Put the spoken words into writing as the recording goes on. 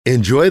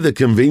Enjoy the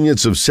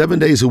convenience of 7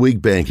 days a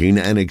week banking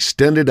and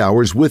extended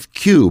hours with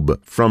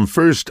Cube from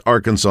First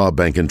Arkansas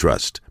Bank and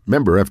Trust.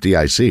 Member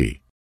FDIC.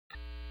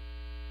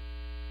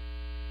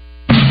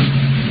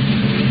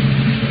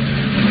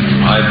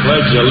 I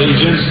pledge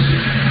allegiance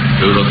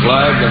to the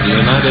flag of the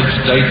United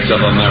States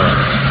of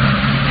America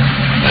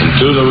and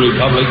to the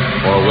republic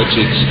for which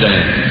it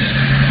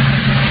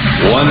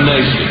stands, one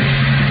nation,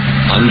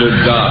 under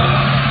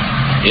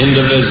God,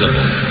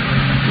 indivisible,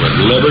 with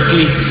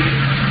liberty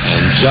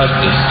and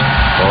justice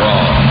for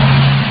all.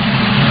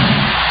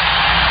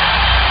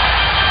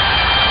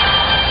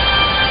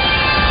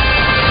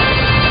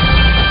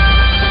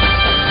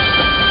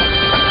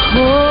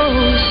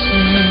 Oh,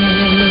 say,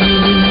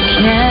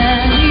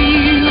 can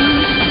you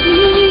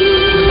see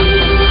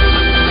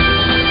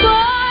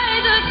by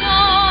the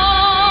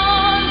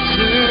dawn's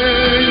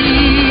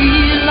early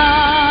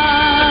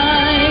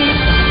light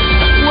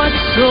what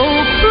so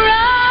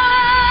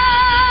proudly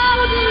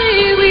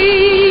we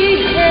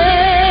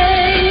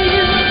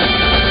hailed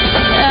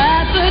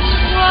at the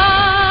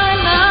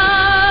twilight's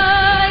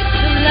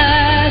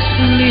last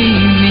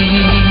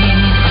gleaming,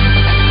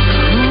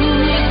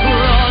 whose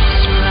broad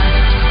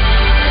stripes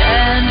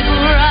and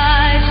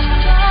bright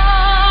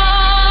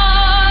stars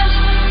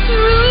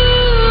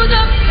through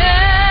the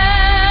perilous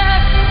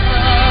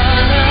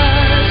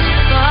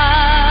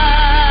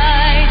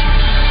fight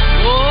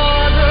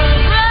o'er the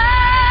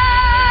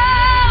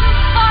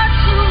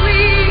ramparts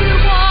we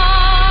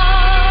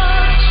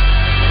watched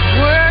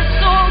were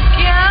so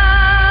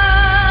gallantly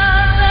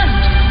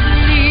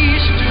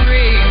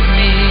streaming,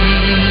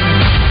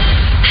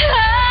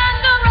 and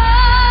the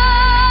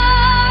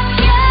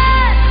rocket's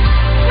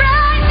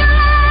bright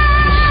glare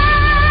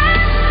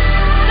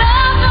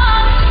loved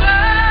on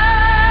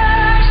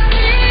bursting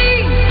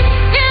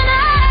in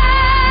air,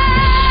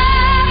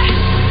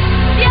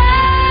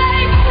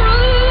 yea,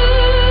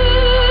 cruised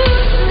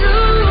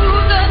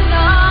through the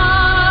night,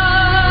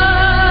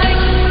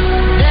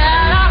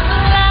 that our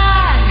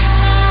flag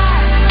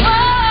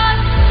was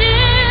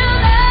still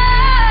there.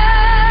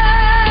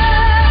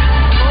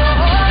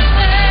 Oh, say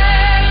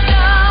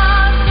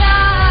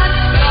does that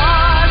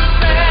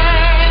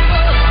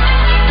star-spangled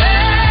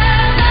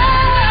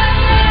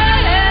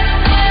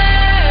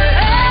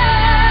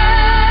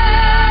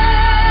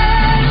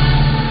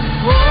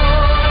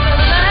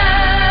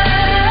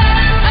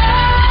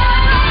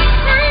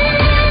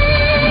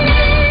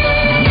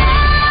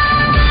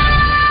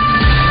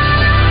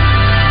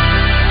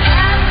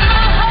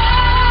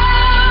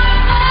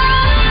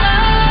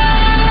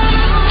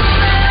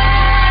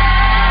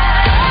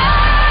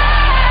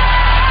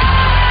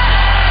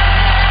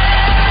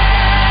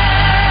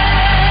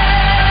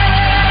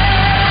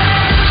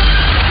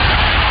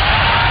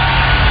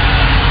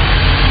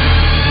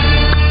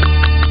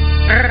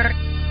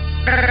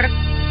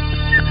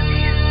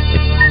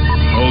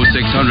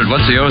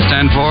What's the O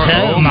stand for?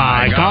 Oh,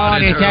 my God,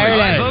 it's early.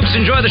 early. Folks,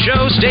 enjoy the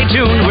show. Stay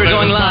tuned. We're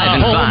going live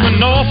in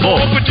 5, 4,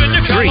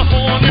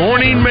 3.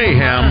 Morning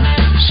Mayhem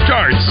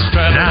starts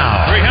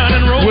now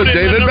with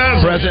David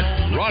Basil,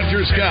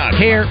 Roger Scott,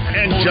 Here.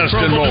 and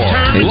Justin Moore.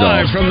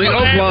 Live from the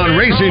Oaklawn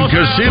Racing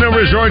Casino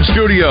Resort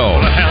Studio.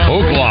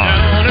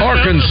 Oaklawn,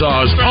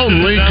 Arkansas's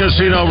only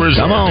casino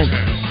resort. Come on.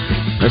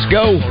 Let's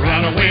go.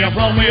 Right away, I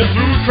brought me a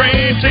through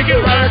train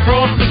ticket right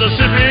across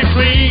Mississippi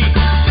clean.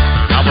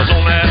 I was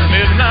on that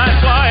midnight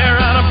flyer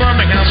out of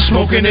Birmingham,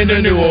 smoking into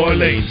New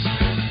Orleans.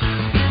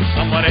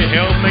 Somebody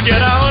help me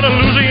get out of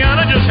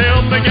Louisiana, just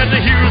help me get to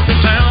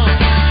Houston town.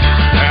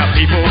 There are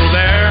people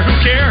there who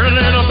care a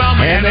little about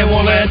me, And they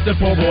won't let the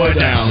poor boy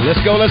down.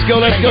 Let's go, let's go,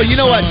 let's go. You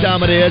know what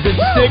time it is. It's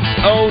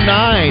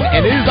 6:09,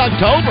 and it is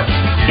October.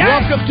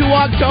 Welcome to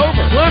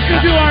October. Welcome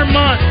to our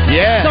month.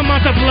 Yeah. The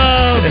month of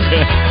love.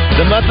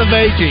 The month of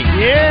aging.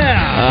 Yeah.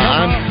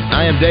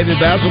 I am David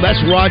Basil.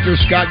 That's Roger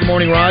Scott. Good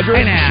morning, Roger.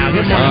 Hey now,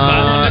 good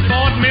morning,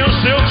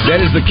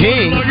 That is the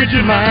King, luggage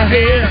in my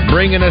head.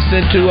 bringing us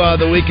into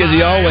the week as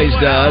he always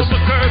does.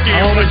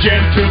 On a jet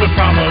to the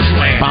promised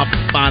land. Pop,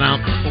 ba-dum.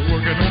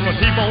 We're gonna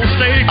keep on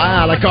staying.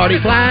 La Cardi.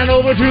 Flying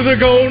over to the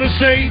Golden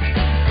State.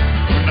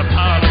 When the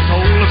pilot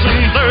told us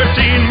in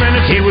 13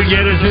 minutes he would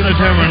get us to the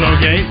terminal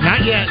gate.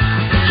 Not yet.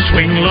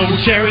 Swing low,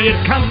 chariot,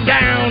 come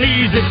down,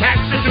 easy,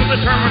 taxi to the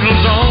terminal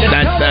zone.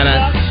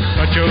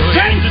 Cut your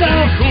engines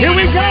and cool Here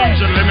we your go.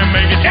 wings and let me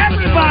make it to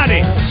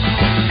Everybody.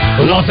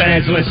 the Los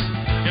Angeles.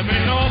 Give me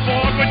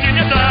Norfolk,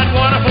 Virginia,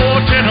 Tidewater,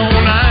 41009.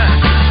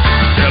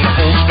 Tell the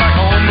folks back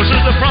home this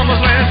is the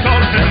promised land,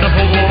 caught us in the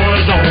poor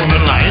boys on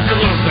the line. It's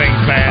the little things,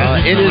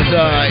 man.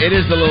 It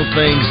is the little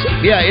things.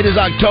 Yeah, it is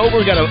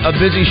October. We got a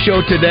busy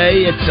show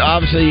today. It's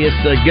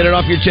Get It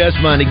Off Your Chest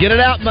Monday. Get it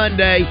out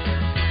Monday.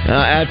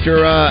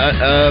 After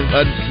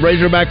a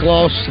Razorback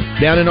loss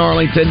down in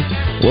Arlington.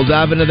 We'll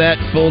dive into that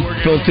full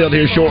tilt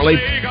here shortly.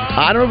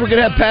 I don't know if we're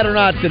going to have Pat or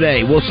not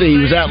today. We'll see.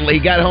 He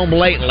got home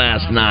late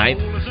last night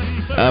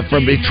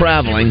from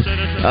traveling.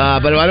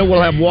 But I know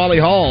we'll have Wally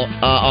Hall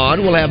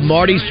on. We'll have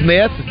Marty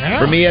Smith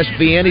from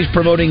ESPN. He's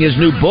promoting his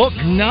new book.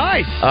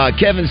 Nice.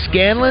 Kevin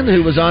Scanlon,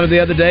 who was on the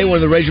other day, one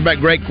of the Razorback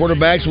great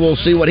quarterbacks. We'll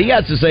see what he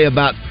has to say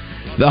about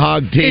the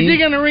Hog team. Is he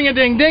going to ring a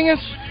ding dingus?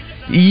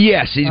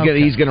 Yes,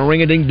 he's gonna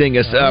ring a ding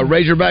dingus.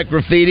 Razorback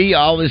Graffiti,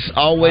 always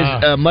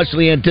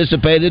muchly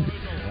anticipated.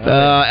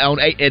 At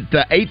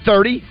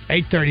 8:30.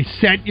 8:30.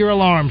 Set your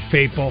alarms,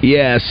 people.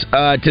 Yes.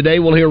 Today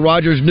we'll hear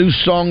Roger's new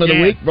song of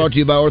the week, brought to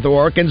you by Ortho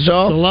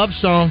Arkansas. It's a love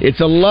song. It's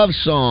a love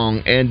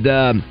song, and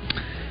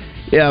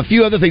a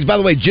few other things. By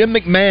the way, Jim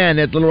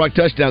McMahon at Little Rock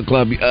Touchdown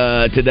Club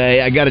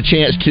today. I got a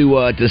chance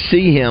to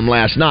see him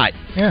last night.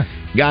 Yeah.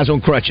 Guy's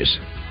on crutches.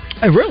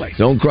 Hey, really? He's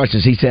on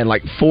crutches. He's had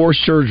like 4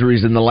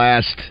 surgeries in the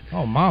last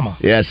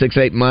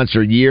 6-8 months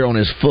or a year on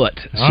his foot.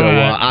 All so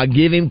right. I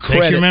give him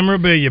credit. Take your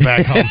memorabilia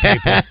back home,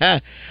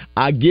 people.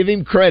 I give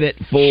him credit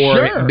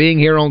for being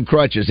here on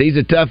crutches. He's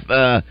a tough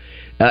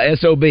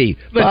SOB.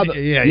 By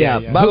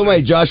the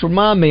way, Josh,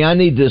 remind me. I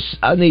need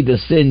to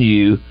send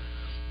you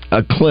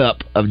a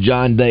clip of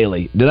John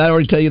Daly. Did I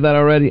already tell you that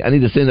already? I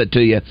need to send that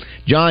to you.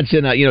 John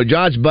sent out,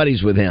 John's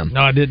buddies with him. No,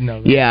 I didn't know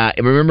that. Yeah,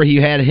 and remember he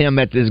had him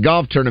at this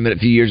golf tournament a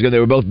few years ago. They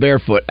were both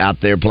barefoot out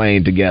there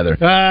playing together.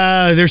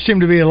 There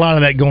seemed to be a lot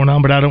of that going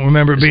on, but I don't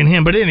remember it being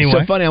him. But anyway.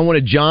 So funny, I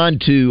wanted John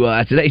to,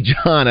 I said, hey,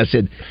 John, I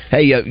said,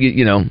 hey,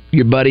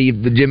 your buddy,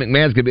 Jim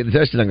McMahon's going to be at the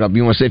touchdown club.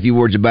 You want to say a few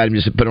words about him,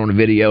 just put on a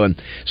video. And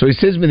so he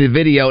sends me the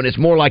video, and it's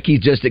more like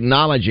he's just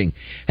acknowledging,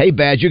 hey,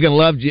 Badge, you're going to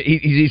love,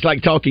 he's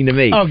like talking to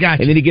me. Oh,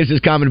 gotcha. And then he gives his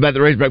comment about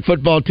the Razorback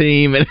football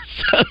team. And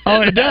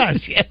it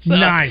does? Yeah, so,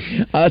 nice.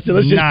 So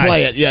let's just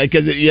play it. Yeah,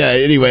 because,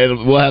 anyway,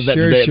 we'll have that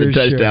today at the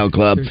touchdown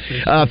club.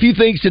 A few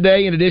things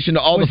today in addition to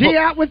all was he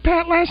out with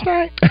Pat last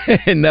night?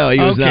 No, he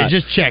was not. Okay,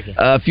 just checking.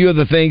 A few of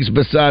the things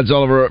besides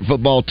all of our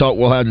football talk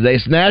we'll have today.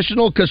 It's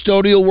National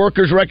Custodial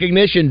Workers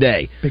Recognition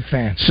Day. Big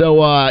fan.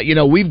 So,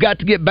 we've got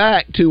to get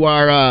back to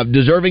our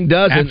deserving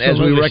dozen.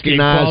 Absolutely, as we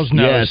recognize.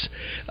 Yes.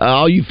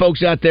 All you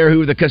folks out there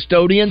who are the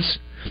custodians.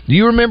 Do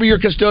you remember your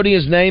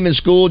custodian's name in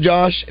school,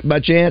 Josh, by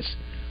chance?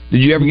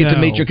 Did you ever get to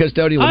meet your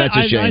custodian? Well, that's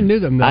a shame. I knew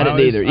them, though. I didn't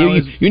either.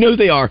 You know who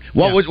they are.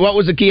 What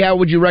was the key? How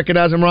would you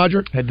recognize them,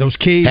 Roger? Had those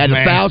keys, Had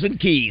man. 1,000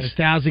 keys.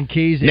 1,000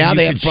 keys. And now you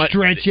they could have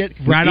stretch it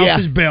right off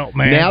his belt,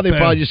 man. Now they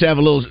probably just have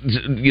a little,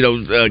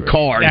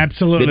 card.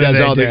 Absolutely. That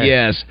does all the,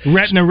 yes.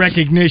 Retina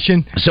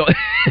recognition.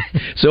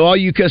 So all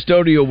you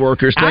custodial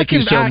workers, thank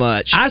you so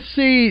much. I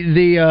see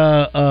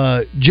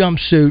the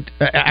jumpsuit.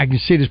 I can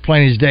see it as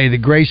plain as day. The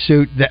gray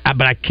suit,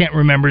 but I can't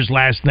remember his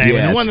last name.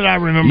 Yes. And the one that I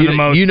remember the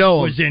most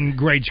was in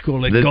grade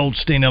school at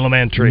Goldstein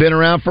Elementary. Been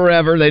around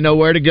forever. They know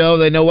where to go.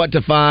 They know what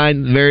to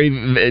find. Very,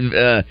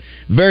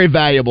 very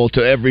valuable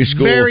to every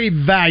school. Very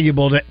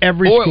valuable to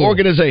every school.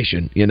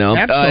 Organization,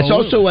 Absolutely. It's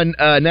also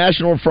a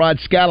National Fried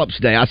Scallops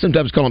Day. I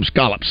sometimes call them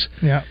scallops.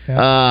 Yeah.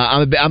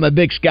 I'm a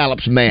big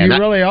scallops man. You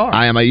really are.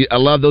 I am. I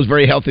love those.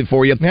 Very healthy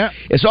for you. Yeah.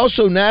 It's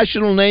also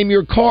National Name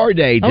Your Car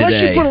Day today.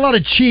 Unless you put a lot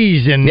of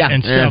cheese and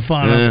stuff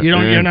on it.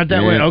 You're not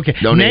that way. Okay.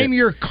 Name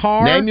your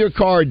car. Name your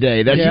car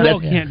day. You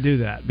all can't do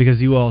that because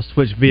you all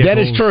switch vehicles.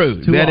 That is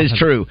true. That is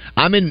true.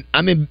 I'm in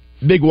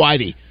Big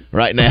Whitey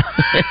right now.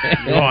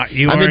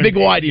 I'm in Big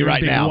Whitey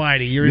right now.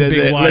 You're in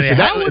Big Whitey. Listen,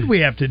 how would we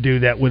have to do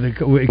that with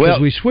because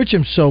we switch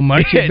them so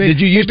much?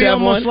 Did you used to have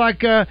almost one?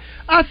 Like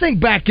I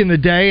think back in the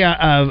day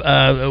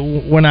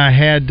when I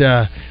had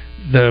the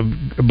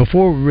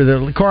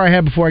car I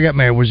had before I got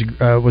married was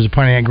a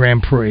Pontiac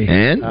Grand Prix.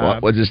 And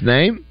what was its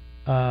name?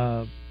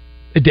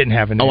 It didn't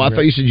have a name. Oh, I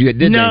thought you said you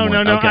did. No.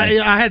 Okay.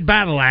 I had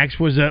Battle Axe.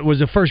 Was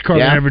the first car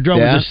that I ever drove.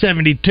 It was a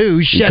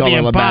 '72 Chevy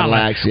Impala. Battle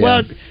Axe, yeah.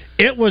 Well,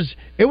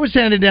 it was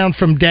handed down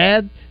from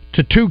Dad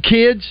to 2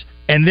 kids.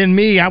 And then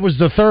me, I was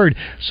the third.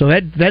 So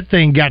that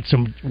thing got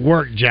some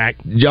work, Jack.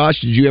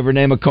 Josh, did you ever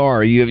name a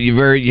car?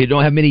 You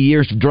don't have many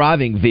years of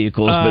driving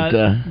vehicles, but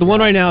the one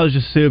right now is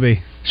just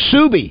Subi.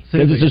 Subi,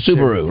 because it's a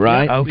Subaru,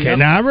 right? Okay. Yep.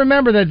 Now I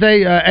remember that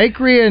they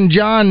Acri and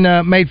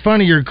John made fun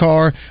of your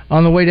car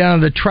on the way down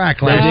to the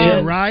track last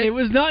year, right? It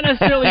was not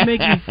necessarily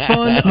making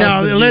fun of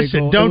No, the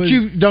listen, vehicle.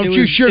 don't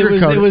you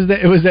sugarcoat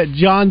it. It was that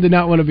John did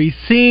not want to be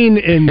seen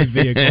in the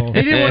vehicle.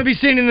 He didn't want to be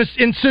seen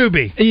in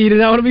Subi. He did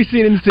not want to be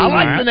seen in Subi. I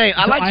like the name.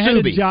 I like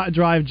Subi. I had to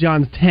drive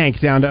John's tank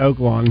down to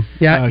Oaklawn.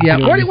 Yeah.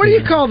 What do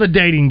you call the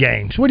dating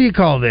games? What do you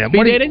call them?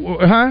 Speed dating?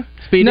 Huh?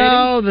 Speed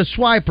no, the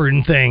swiper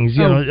and things.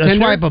 A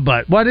swipe a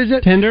butt. What is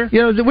it? Tinder?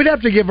 We'd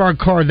have to give our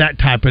car that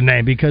type of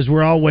name because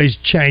we're always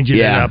changing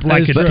it up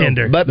like a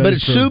Tinder. But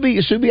it's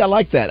Subi. I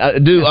like that. I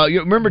do.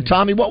 You remember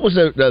Tommy? What was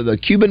the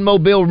Cuban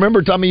Mobile?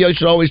 Remember Tommy? You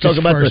should always talk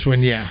about first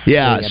one. Yeah.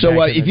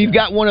 So if you've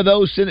got one of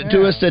those, send it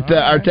to us at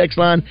our text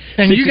line.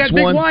 And you got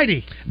Big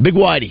Whitey. Big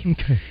Whitey.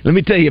 Okay. Let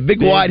me tell you, Big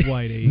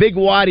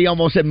Whitey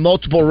almost had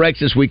multiple wrecks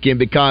this weekend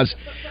because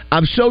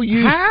I'm so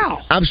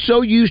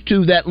used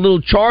to that little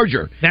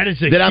Charger. That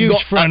is a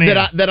huge front end.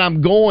 That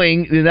I'm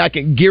going, that I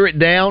can gear it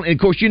down. And of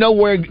course,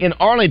 where in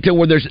Arlington,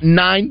 where there's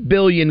 9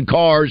 billion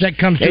cars that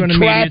comes to an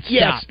immediate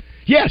stop.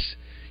 Yes.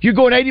 You're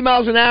going 80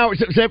 miles an hour,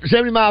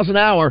 70 miles an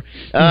hour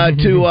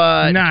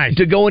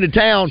to go into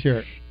town.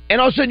 Sure. And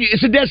all of a sudden,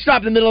 it's a dead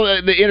stop in the middle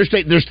of the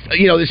interstate. There's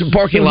some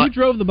parking lot. Who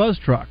drove the bus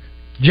truck?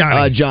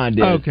 Johnny. John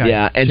did. Okay.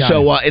 Yeah. And Johnny.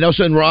 so, and all of a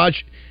sudden,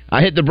 Raj,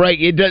 I hit the brake.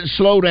 It doesn't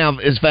slow down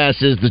as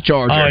fast as the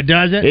Charger. Oh, it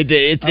doesn't?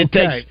 It Okay.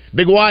 takes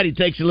Big Whitey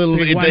takes a little.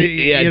 Big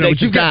Whitey, it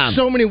takes you've some time. got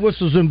so many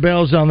whistles and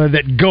bells on there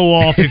that go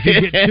off if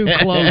you get too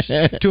close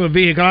to a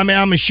vehicle. I mean,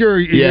 I'm sure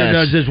yours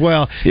does as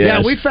well. Yes.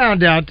 Yeah, we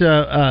found out.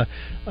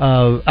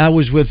 I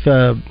was with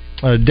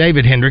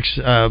David Hendricks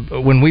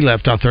when we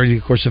left on Thursday.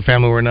 Of course, the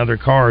family were in other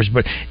cars,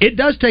 but it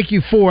does take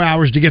you 4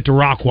 hours to get to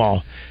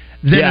Rockwall.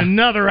 Then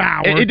another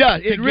hour. It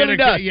does. It really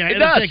does. Yeah, it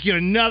it'll does. take you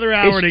another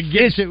hour to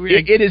get to.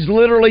 It is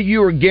literally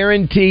you are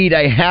guaranteed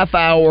a half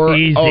hour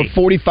or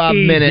 45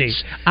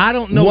 minutes. I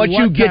don't know what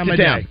you get time to of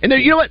town. day. And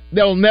you know what?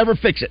 They'll never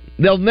fix it.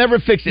 They'll never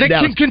fix it. They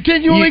down. keep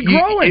continually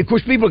growing. Of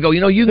course, people go.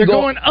 You can They're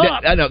go going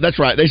up. I know that's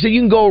right. They say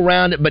you can go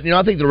around it, but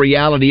I think the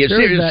reality is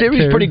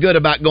Siri's pretty good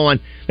about going.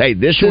 Hey,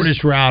 this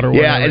shortest route or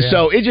whatever. Yeah, and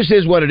so it just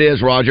is what it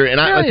is, Roger. And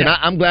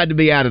I'm glad to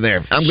be out of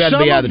there. I'm glad to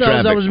be out of the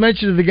traffic. I was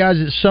mentioning to the guys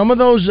that some of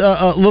those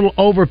little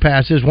overpasses,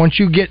 once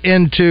you get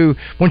into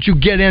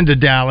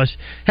Dallas,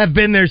 have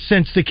been there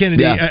since the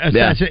Kennedy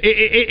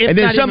assassination. And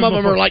then some of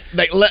them are like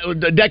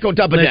deck on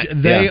top of deck.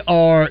 They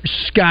are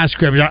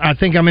skyscrapers. I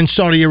think I'm in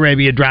Saudi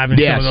Arabia driving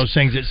some of those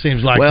things. It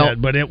seems like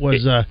that, but it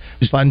was a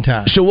fun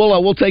time. So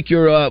we'll take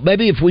your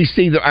maybe if we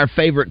see our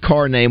favorite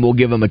car name, we'll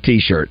give them a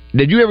T-shirt.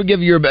 Did you ever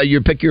give your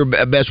pick your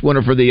best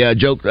winner for the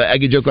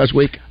Aggie joke last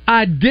week?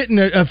 I didn't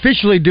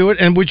officially do it,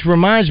 and which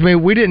reminds me,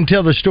 we didn't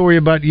tell the story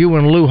about you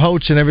and Lou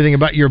Holtz and everything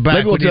about your back.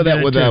 Maybe we'll tell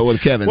that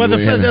with Kevin. Well,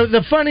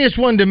 the funniest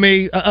one to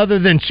me, other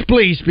than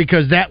Spleece,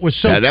 because that was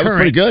so current. That was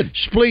pretty good.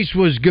 Spleece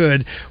was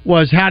good,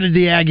 was how did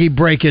the Aggie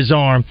break his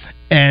arm,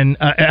 and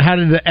how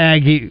did the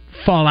Aggie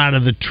fall out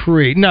of the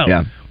tree? No.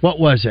 Yeah. What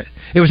was it?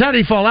 It was how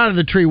did he fall out of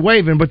the tree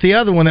waving, but the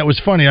other one that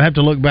was funny, I'll have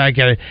to look back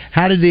at it.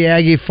 How did the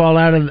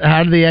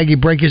Aggie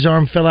break his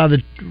arm, fell out of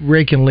the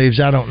raking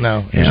leaves? I don't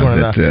know.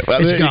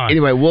 It's gone.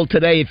 Anyway,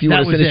 today, if you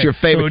want to send us your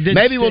favorite, so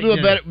maybe we'll do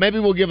a better. Maybe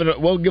we'll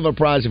give a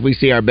prize if we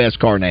see our best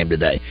car name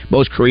today,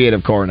 most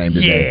creative car name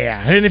today.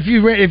 Yeah, and if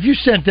you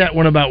sent that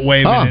one about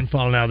waving and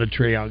falling out of the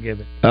tree, I'll give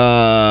it.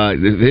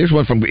 Here's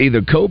one from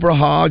either Cobra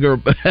Hog or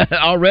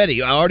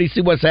already. I already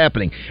see what's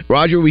happening,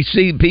 Roger. We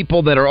see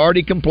people that are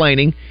already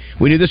complaining.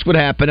 We knew this would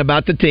happen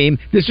about the team.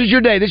 This is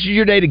your day. This is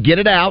your day to get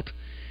it out.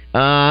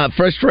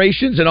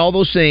 Frustrations and all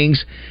those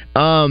things.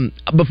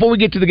 Before we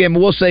get to the game,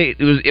 we'll say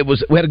it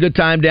was. We had a good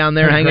time down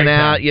there hanging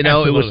out. It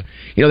was.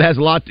 It has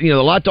a lot.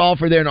 A lot to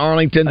offer there in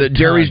Arlington.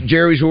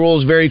 Jerry's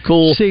World is very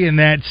cool. Seeing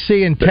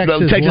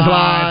Texas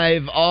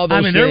Live. All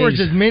those. There was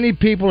as many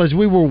people as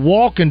we were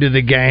walking to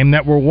the game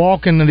that were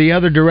walking in the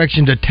other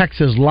direction to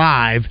Texas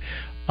Live.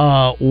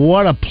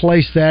 What a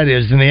place that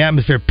is in the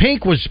atmosphere.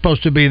 Pink was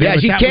supposed to be there. Yeah,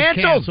 but she that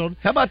was canceled.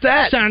 How about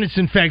that? Sinus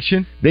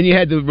infection. Then you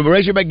had the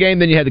Razorback game.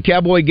 Then you had the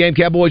Cowboy game.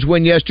 Cowboys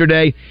win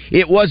yesterday.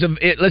 Listen,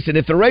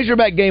 if the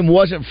Razorback game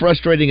wasn't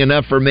frustrating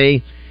enough for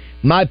me,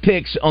 my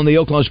picks on the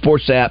Oklahoma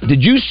Sports app.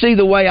 Did you see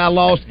the way I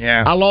lost?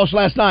 Yeah. I lost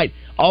last night.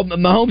 All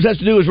Mahomes has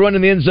to do is run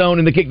in the end zone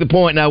and they kick the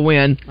point and I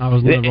win. I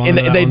was and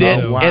they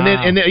did. Wow. And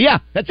then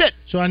that's it.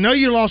 So I know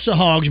you lost the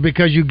Hogs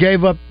because you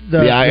gave up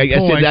the I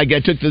point. I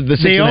took the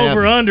 6.5. The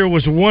over-under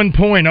was 1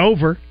 point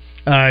over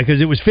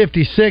because it was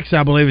 56,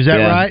 I believe. Is that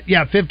right?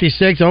 Yeah,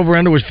 56.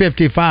 Over-under was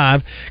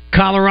 55.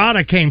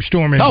 Colorado came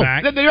storming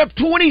back. They're up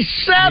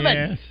 27.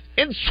 Yes.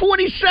 It's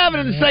 27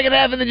 in the second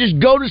half, and then just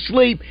go to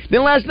sleep.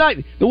 Then last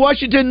night, the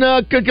Washington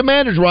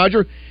Commanders,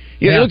 Roger,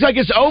 it looks like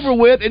it's over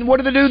with. And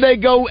what do? They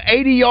go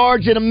 80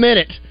 yards in a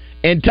minute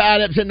and tie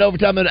it up, sitting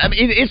overtime. I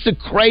mean, it's the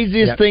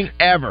craziest thing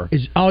ever.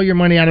 Is all your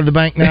money out of the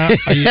bank now?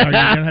 Are you going to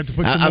have to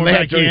put some more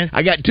back in?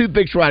 I got 2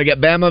 picks right. I got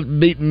Bama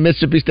beating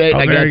Mississippi State.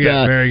 I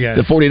got very good.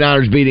 The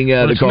 49ers beating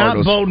the Cardinals.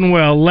 It's not boding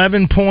well.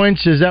 11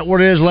 points. Is that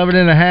what it is? 11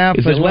 and a half?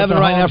 Is it 11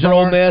 right now for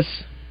Ole Miss?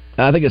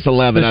 I think it's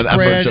 11. I've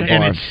heard so far.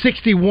 And it's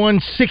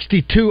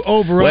 61-62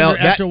 over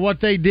after what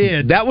they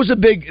did. That was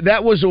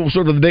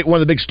sort of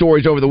one of the big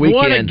stories over the weekend.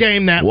 What a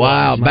game that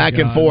was! Wow, back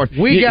and forth.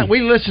 We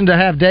listened to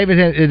half. David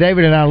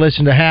and I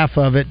listened to half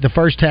of it. The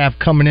first half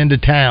coming into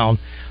town.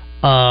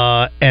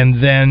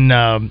 And then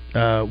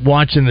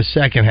watching the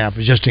second half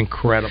was just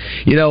incredible.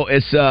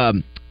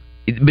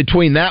 It's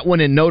between that one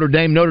and Notre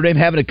Dame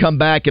having to come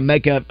back and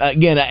make was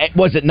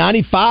it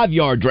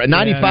 95-yard drive?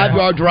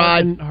 95-yard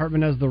drive.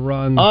 Hartman has the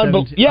run.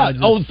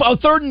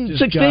 Third and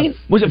 16.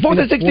 Was it 4th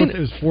and 16? It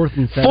was 4th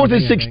and 17. 4th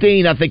and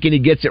 16, I think, and he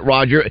gets it,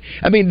 Roger.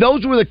 I mean,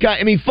 those were the kind.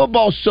 I mean,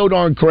 football's so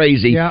darn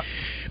crazy. Yeah.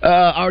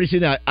 I already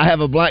seen that. I have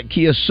a black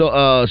Kia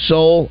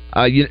Soul.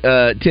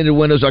 Tinted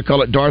windows. I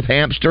call it Darth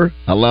Hamster.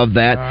 I love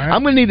that. Right.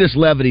 I'm going to need this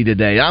levity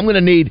today. I'm going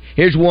to need.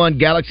 Here's one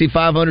Galaxy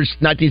 500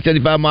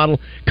 1975 model.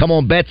 Come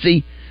on,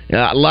 Betsy.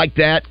 I like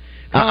that.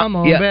 Come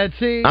on,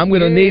 Betsy. I'm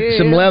going to need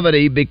some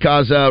levity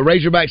because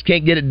Razorbacks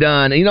can't get it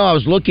done. I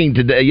was looking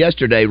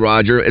yesterday,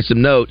 Roger, at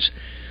some notes.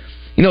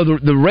 The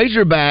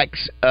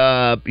Razorbacks,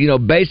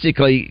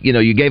 basically,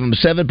 you gave them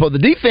 7 points. The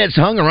defense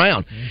hung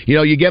around.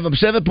 You gave them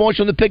 7 points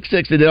on the pick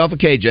six they did off of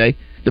KJ.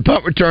 The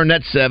punt return,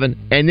 that's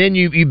 7. And then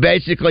you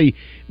basically,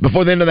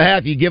 before the end of the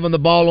half, you give them the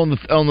ball on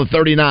the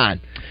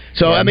 39.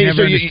 So Yeah, I mean, never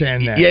so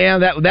understand that. Yeah,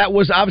 that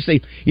was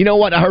obviously. You know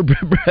what? I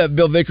heard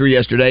Bill Vickery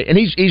yesterday, and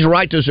he's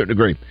right to a certain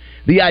degree.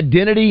 The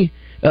identity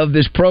of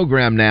this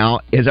program now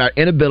is our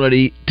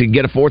inability to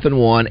get a 4th and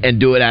 1 and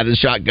do it out of the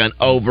shotgun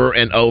over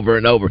and over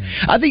and over.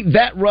 I think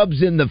that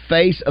rubs in the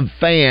face of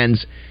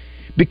fans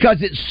because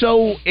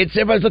it's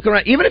everybody's looking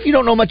around. Even if you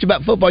don't know much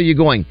about football, you're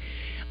going,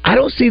 I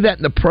don't see that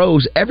in the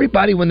pros.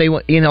 Everybody, when they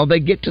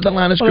get to the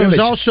line of scrimmage.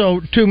 There was also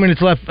 2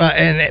 minutes left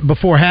and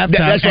before halftime.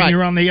 That's right. And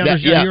you're on the other.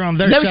 You're on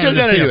their Never side should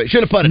have done it.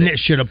 Should have punted it.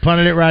 Should have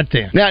punted it right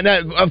there. Now,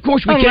 of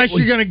course, unless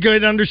you're going to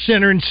get under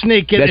center and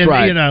sneak it. That's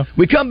right. You know,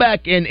 we come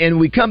back and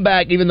we come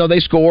back even though they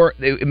score,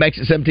 it makes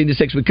it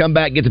 17-6. We come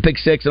back, get the pick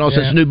six, and all of a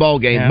sudden it's a new ball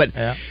game.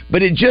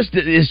 But it's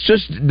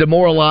just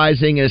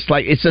demoralizing. And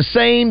it's the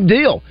same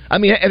deal. I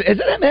mean,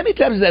 how many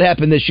times has that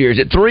happened this year? Is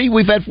it 3?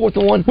 We've had 4th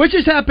and 1. Which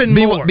has happened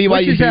more?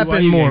 Which has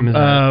happened more?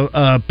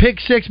 Pick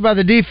six by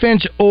the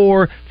defense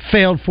or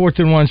failed 4th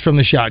and 1s from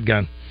the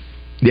shotgun.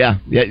 Yeah.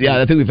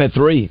 I think we've had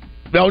 3.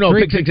 No,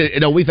 pick six.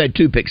 No, we've had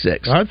 2 pick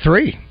six.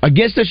 3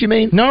 against us. You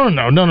mean? No.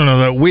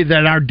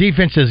 That our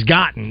defense has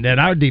gotten. I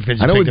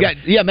know we've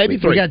got. Yeah, maybe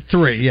 3. We got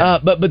 3. Yeah.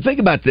 But think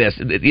about this.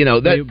 You know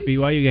that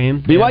BYU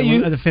game.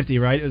 BYU at the 50,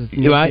 right? It was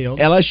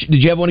LSU.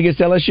 Did you have one against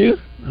LSU?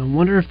 I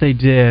wonder if they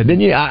did. Didn't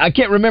you? I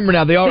can't remember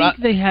now. I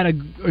think they had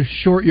a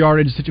short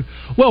yardage situation.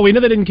 Well, we know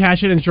they didn't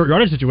cash it in short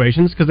yardage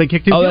situations because they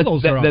kicked 2 field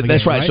goals.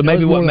 That's right. So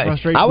maybe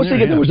I was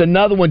thinking there was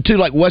another one too,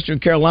 like Western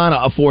Carolina,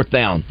 a 4th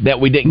down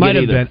that we didn't get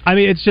either. Might have been. I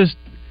mean, it's just.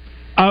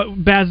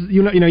 Baz,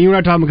 you and I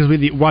were talking because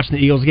we were watching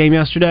the Eagles game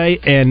yesterday,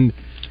 and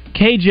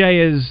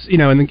KJ is,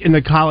 in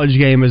the college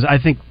game is, I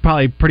think,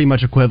 probably pretty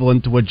much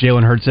equivalent to what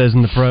Jalen Hurts is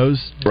in the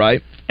pros.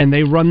 Right. And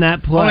they run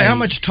that play. Well, how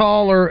much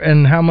taller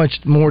and how much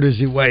more does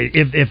he weigh,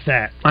 if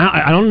that?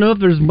 I don't know if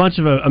there's much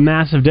of a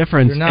massive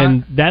difference.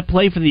 And that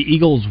play for the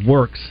Eagles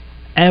works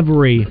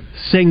every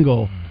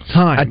single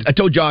time. I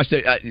told Josh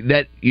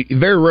that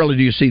very rarely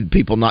do you see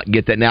people not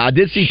get that. Now, I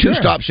did see 2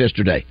 stops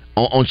yesterday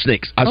on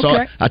sneaks. I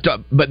saw it.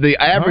 But the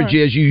average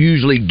is you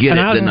usually get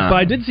it. But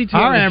I did see 2.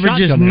 Our average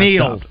is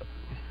nailed.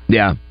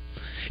 Yeah.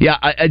 Yeah,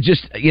 I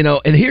just,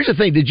 and here's the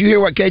thing. Did you hear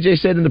what KJ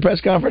said in the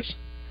press conference?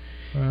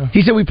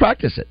 He said we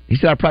practice it. He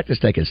said I practice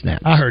taking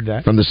snaps. I heard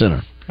that. From the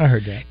center. I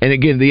heard that. And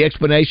again, the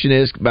explanation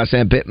is by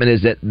Sam Pittman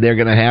is that they're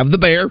going to have the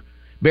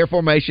bear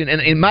formation.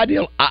 And in my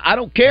deal, I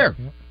don't care.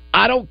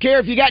 I don't care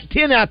if you got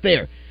 10 out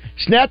there.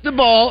 Snap the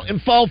ball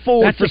and fall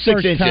forward for 6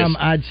 inches. That's the first time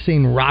I'd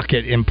seen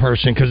Rocket in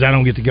person because I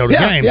don't get to go to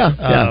games.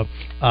 Yeah.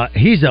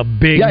 He's a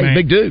big man. He's a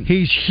big dude.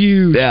 He's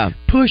huge. Yeah.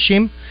 Push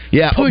him.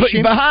 Yeah. Push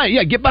him. Behind.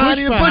 Yeah. Get behind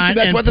him and push him.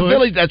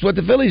 That's what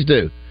the Phillies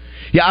do.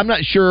 Yeah. I'm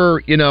not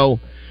sure.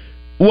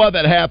 Why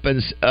that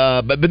happens.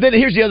 But then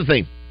here's the other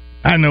thing.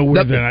 I know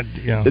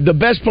the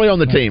best player on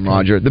the team,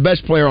 Roger. The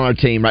best player on our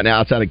team right now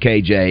outside of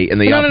KJ and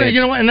the offense. No,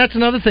 you know what? And that's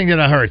another thing that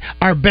I heard.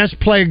 Our best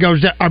player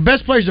goes down. Our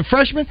best player's a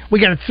freshman.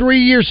 We got a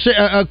 3-year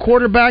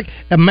quarterback,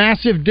 a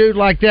massive dude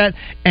like that.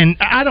 And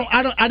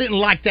I didn't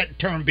like that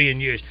term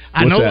being used.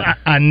 I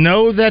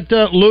know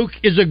that Luke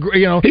is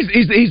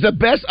he's the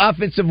best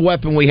offensive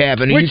weapon we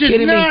have. And which are you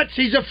kidding is nuts.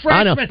 Me? He's a freshman.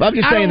 I know. I'm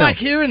just saying I don't like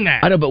hearing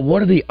that. I know, but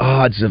what are the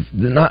odds of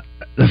not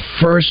the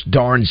first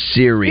darn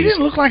series? He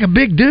didn't look like a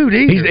big dude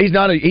either. He's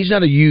not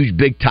a huge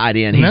big tight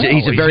end.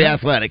 He's a very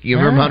athletic. You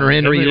remember Hunter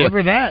Henry?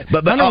 Remember that?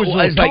 But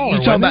it's like you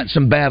talking about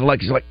some bad luck.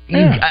 He's like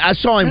I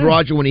saw him,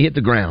 Roger, when he hit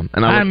the ground,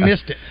 and I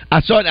missed it.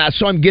 I saw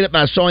him get up,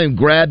 and I saw him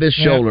grab his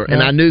shoulder,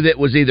 and I knew that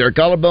was either a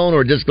collarbone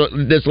or a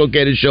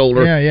dislocated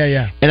shoulder.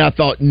 Yeah. And I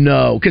thought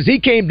no, because he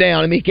came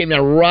down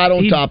right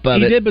on top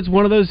of it. He did, but it's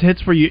one of those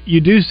hits where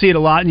you do see it a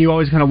lot, and you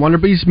always kind of wonder.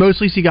 But you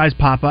mostly see guys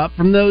pop up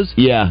from those.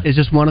 Yeah, it's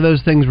just one of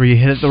those things where you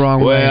hit it the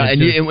wrong way.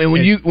 And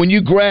when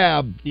you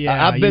grab,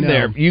 I've been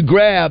there. You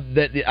grab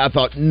that. I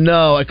thought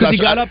no, because he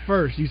got up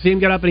first. You see him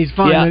get up and he's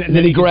fine. Yeah, and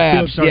then he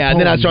grabs. And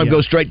then I saw him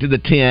go straight to the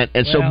tent.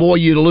 And so, boy,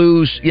 you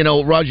lose.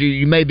 Roger,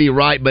 you may be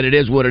right, but it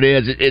is what it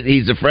is.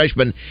 He's a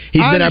freshman.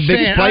 He's been our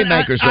biggest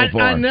playmaker so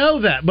far. I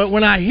know that, but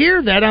when I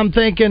hear that, I'm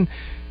thinking,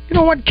 you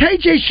know what?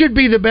 KJ should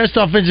be the best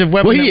offensive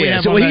weapon that we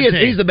have on that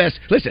team. He's the best.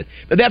 Listen,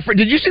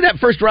 did you see that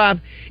first drive?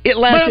 It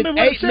lasted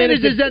 8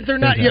 minutes. Is that they're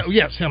not?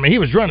 Yes, I mean he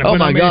was running. Oh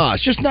my gosh!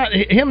 It's just not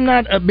him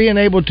not being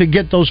able to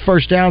get those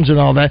first downs and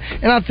all that.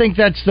 And I think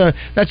that's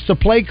the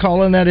play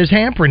calling that is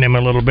hampering him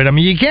a little bit. I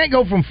mean you can't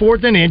go from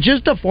 4th and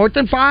inches to 4th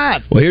and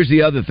 5. Well, here's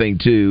the other thing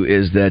too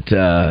is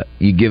that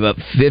you give up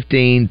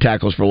 15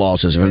 tackles for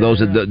losses. For those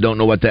that don't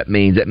know what that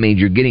means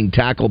you're getting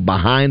tackled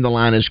behind the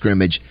line of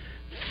scrimmage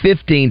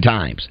 15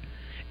 times.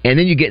 And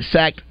then you get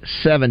sacked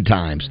 7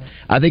 times.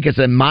 I think it's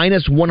a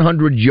minus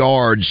 100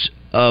 yards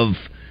of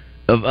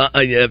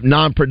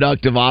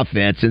non-productive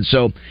offense. And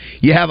so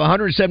you have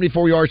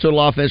 174 yards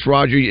total offense,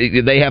 Roger.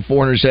 They have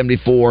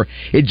 474.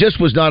 It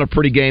just was not a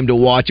pretty game to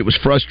watch. It was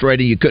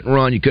frustrating. You couldn't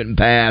run. You couldn't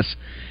pass.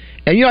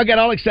 And, I got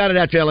all excited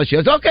after LSU. I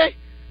was okay.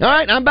 All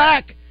right, I'm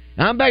back.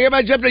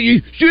 Everybody jumped up. You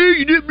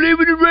didn't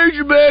believe in the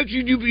Razorbacks.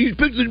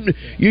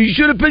 You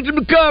should have picked them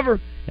to cover.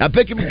 Now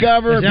pick him and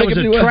cover. That was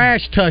a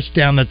trash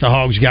touchdown that the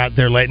Hogs got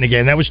there late in the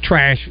game. That was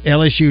trash.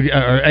 LSU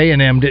or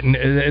A&M didn't.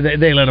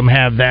 They let them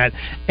have that,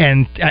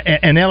 and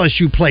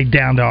LSU played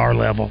down to our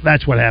level.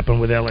 That's what happened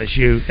with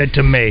LSU.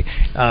 To me,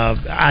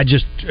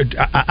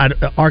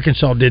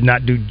 Arkansas did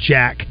not do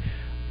jack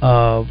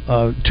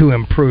to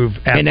improve.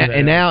 After that.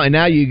 And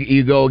now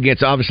you go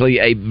against obviously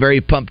a very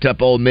pumped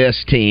up Ole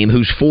Miss team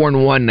who's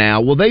 4-1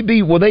 now. Will they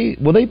be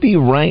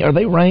ranked? Are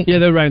they ranked? Yeah,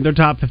 they're ranked. They're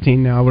top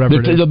 15 now.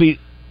 Whatever it is.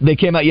 They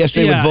came out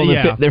yesterday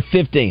with they're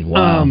 15.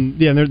 Wow.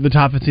 They're the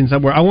top 15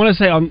 somewhere. I want to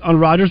say on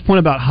Roger's point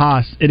about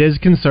Haas, it is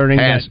concerning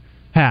Haas,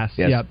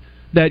 yes. Yep.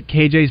 That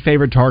KJ's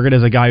favorite target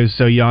is a guy who's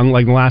so young.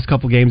 Like in the last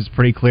couple of games, it's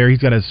pretty clear he's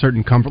got a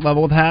certain comfort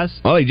level with Haas.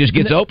 Oh, he just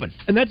gets open,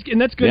 and that's good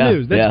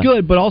news. That's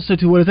good, but also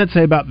what does that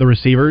say about the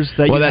receivers?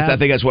 I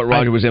think that's what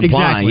Roger was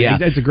implying. Exactly. Yeah,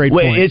 it's a great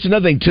point. It's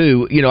another thing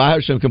too. I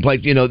heard some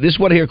complaints. This is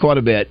what I hear quite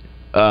a bit.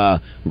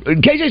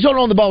 KJ's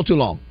holding on the ball too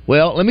long.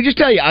 Well, let me just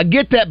tell you, I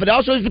get that, but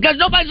also it's because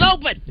nobody's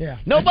open. Yeah,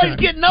 nobody's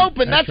getting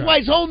open. That's why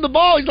he's holding the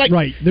ball. He's like,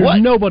 right.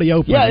 There's nobody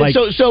open. Yeah.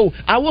 So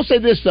I will say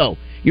this though.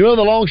 The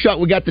long shot,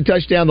 we got the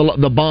touchdown,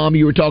 the bomb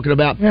you were talking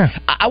about. Yeah.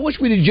 I wish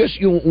we'd have just,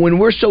 when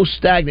we're so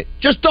stagnant,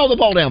 just throw the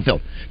ball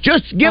downfield.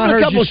 Just give it a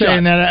couple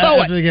shots.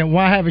 Throw it. Again,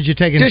 why haven't you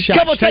taken just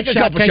shots? Take a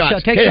couple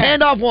shots.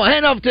 Hand off one,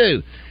 hand off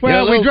two.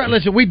 Well,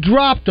 we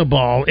dropped the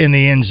ball in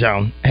the end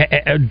zone.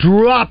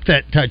 Dropped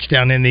that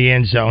touchdown in the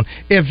end zone.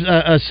 If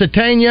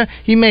Satania,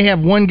 he may have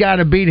one guy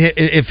to beat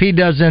if he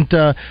doesn't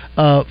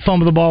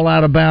fumble the ball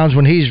out of bounds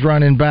when he's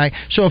running back.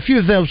 So a few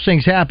of those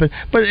things happen.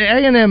 But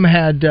A&M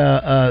had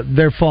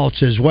their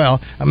faults as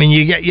well. I mean,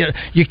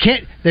 you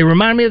can't. They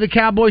remind me of the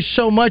Cowboys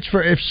so much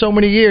for so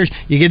many years.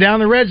 You get down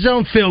the red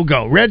zone, field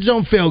goal, red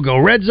zone, field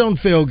goal, red zone,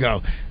 field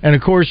goal, and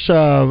of course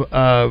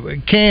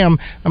Cam.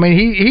 I mean,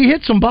 he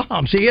hit some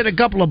bombs. He hit a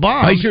couple of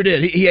bombs. He sure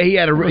did. He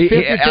had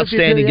an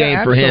outstanding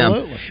game for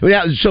him.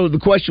 Yeah, so the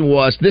question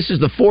was: this is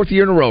the fourth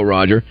year in a row,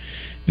 Roger,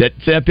 that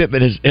Sam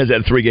Pittman has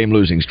had a 3-game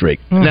losing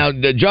streak. Now,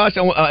 Josh,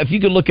 if you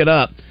could look it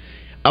up,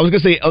 I was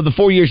going to say of the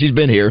 4 years he's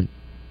been here.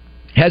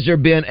 Has there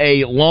been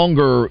a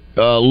longer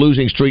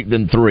losing streak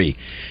than 3?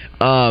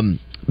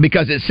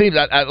 Because it seems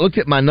I looked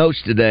at my notes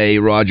today,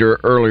 Roger,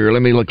 earlier.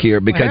 Let me look here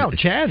because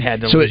Chad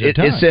had to. So it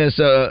says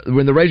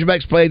when the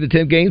Razorbacks played the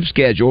 10-game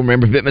schedule.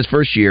 Remember Pittman's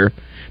first year,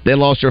 they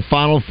lost their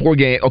final 4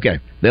 games. Okay,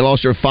 they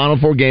lost their final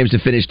 4 games to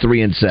finish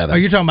 3-7. Oh,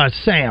 you're talking about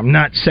Sam,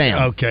 not Sam.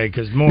 Okay,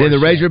 because then the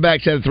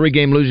Razorbacks had a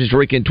 3-game losing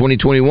streak in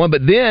 2021,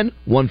 but then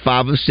won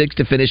 5 of 6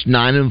 to finish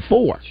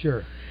 9-4.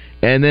 Sure.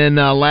 And then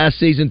last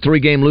season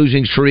 3-game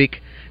losing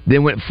streak.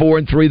 Then went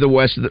 4-3 the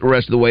rest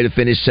of the way to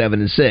finish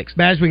 7-6.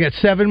 Baz, we got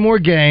 7 more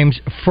games.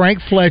 Frank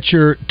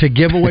Fletcher to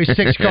give away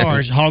 6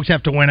 cars. Hogs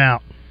have to win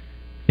out.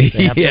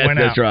 Yes,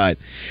 that's right.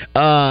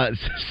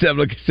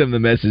 Look at some of the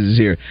messages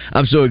here.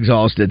 I'm so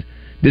exhausted,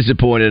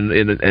 disappointed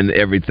in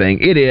everything.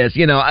 It is,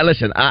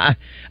 listen.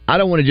 I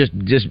don't want to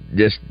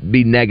just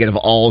be negative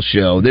all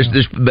show.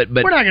 But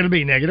we're not going to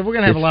be negative. We're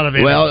going to have a lot of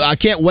it. Well, I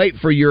can't wait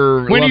for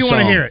your. When do you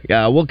want to hear it?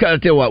 Yeah, we'll tell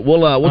you what.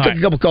 We'll take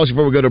a couple calls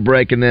before we go to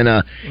break, and then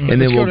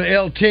we'll go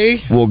to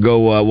LT. We'll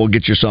go. We'll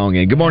get your song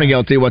in. Good morning,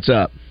 LT. What's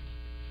up?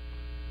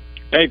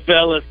 Hey,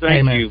 fellas.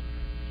 Thank you.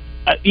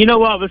 You know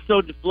what was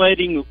so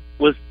deflating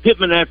was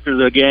Pittman after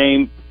the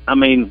game. I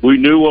mean, we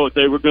knew what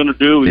they were going to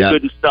do. We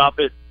couldn't stop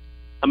it.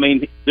 I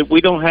mean, we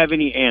don't have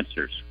any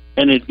answers,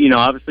 and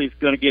obviously it's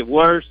going to get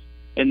worse.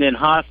 And then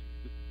Haas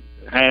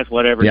has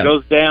whatever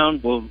goes down.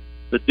 Well,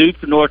 the dude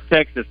from North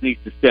Texas needs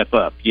to step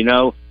up.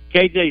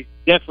 KJ's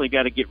definitely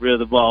got to get rid of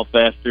the ball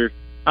faster.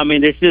 I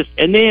mean, it's just.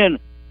 And then,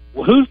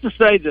 who's to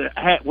say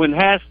that when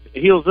Haas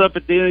heals up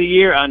at the end of the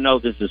year? I know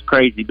this is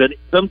crazy, but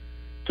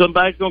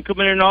somebody's going to come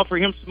in and offer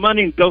him some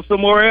money and go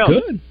somewhere else.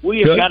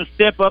 We have got to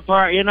step up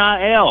our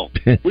NIL.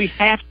 We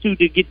have to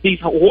get these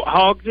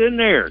Hogs in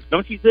there.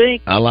 Don't you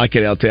think? I like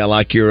it, LT. I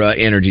like your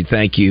energy.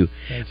 Thank you.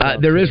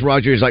 There is,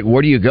 Roger. It's like,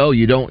 where do you go?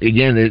 You don't.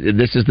 Again,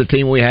 this is the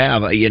team we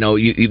have.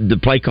 The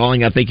play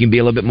calling, I think, can be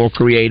a little bit more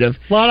creative.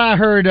 What I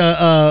heard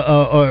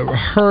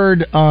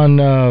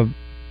on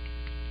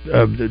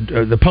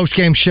the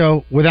post-game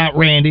show without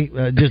Randy,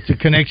 just the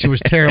connection was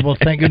terrible.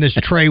 Thank goodness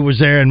Trey was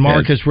there and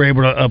Marcus were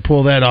able to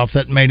pull that off.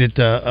 That made it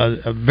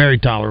very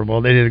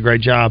tolerable. They did a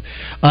great job.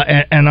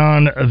 And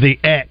on the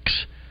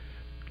X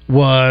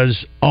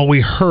was all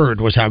we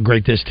heard was how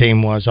great this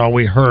team was. All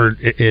we heard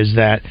is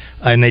that,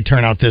 and they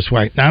turn out this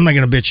way. Now, I'm not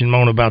going to bitch and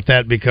moan about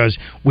that because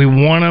we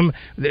want them.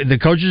 The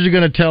coaches are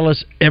going to tell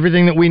us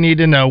everything that we need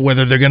to know,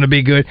 whether they're going to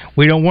be good.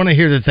 We don't want to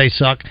hear that they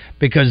suck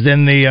because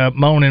then the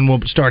moaning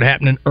will start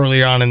happening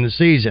earlier on in the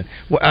season.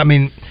 Well, I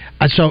mean,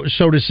 so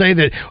to say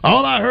that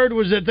all I heard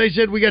was that they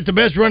said we got the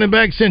best running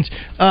back since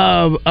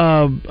Darren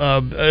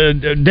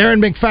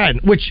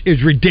McFadden, which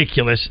is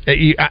ridiculous.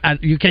 You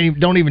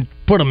don't even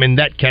put them in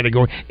that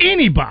category.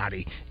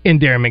 Anybody in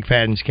Darren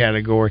McFadden's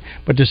category.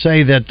 But to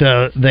say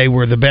that they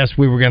were the best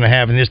we were going to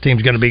have and this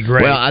team's going to be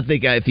great. Well, I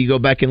think if you go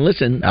back and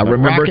listen, I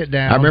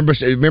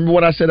remember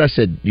what I said. I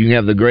said, you can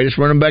have the greatest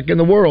running back in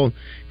the world.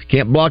 If you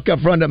can't block up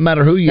front, doesn't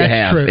matter who you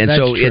have. True. And That's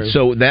so true.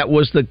 so that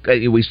was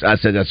I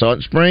said I saw it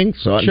in spring,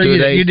 saw it in Sure, 2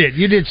 days.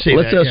 you did see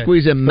Let's that.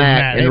 squeeze in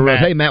Matt. Hey, Matt.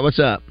 Hey, Matt, what's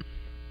up?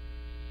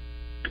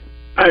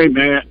 Hey,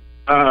 Matt.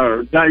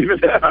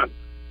 David,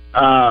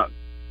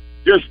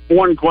 just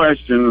one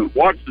question.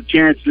 What's the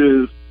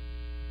chances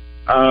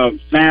of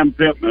Sam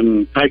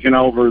Pittman taking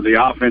over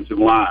the offensive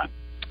line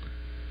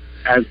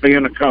as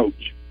being a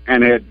coach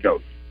and head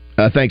coach?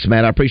 Thanks,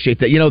 Matt. I appreciate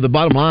that. You know, the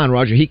bottom line,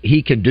 Roger,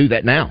 he can do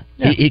that now.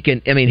 Yeah. He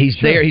can. I mean, he's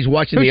there. He's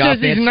watching Who the says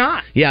offense. he's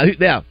not?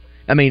 Yeah.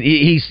 I mean,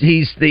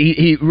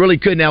 he really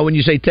could now. When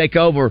you say take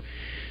over,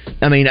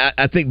 I mean,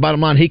 I think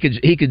bottom line, he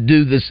could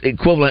do this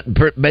equivalent,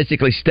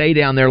 basically stay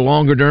down there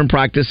longer during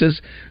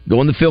practices, go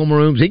in the film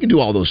rooms. He can do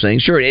all those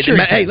things. Sure.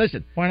 Hey,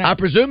 listen, I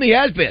presume he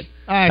has been.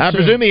 I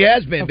presume he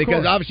has been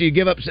because obviously you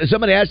give up.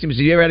 Somebody asked him, "Have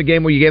you ever had a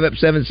game where you gave up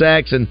 7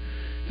 sacks and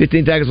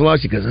 15 tackles for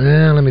loss?" He goes,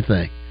 "Let me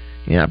think."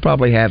 Yeah, I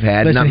probably have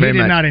had. Listen, not very he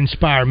did much. not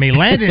inspire me.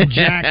 Landon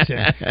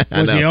Jackson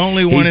was the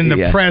only one in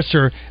the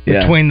presser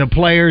between the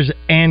players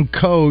and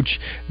coach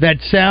that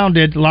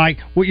sounded like,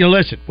 well,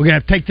 listen, we're gonna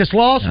have to take this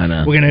loss. I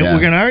know. We're gonna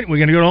earn it. We're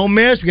gonna go to Ole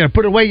Miss. We're gonna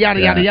put it away. Yada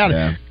yada yada.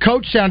 Yeah.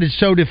 Coach sounded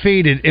so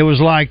defeated. It was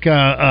like.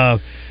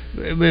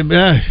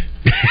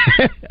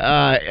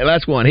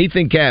 Last one. Heath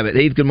and Cabot.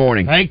 Heath, good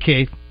morning. Hey,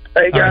 Keith.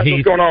 Hey, guys,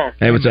 what's going on?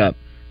 Hey, what's up?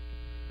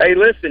 Hey,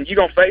 listen, you're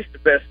going to face the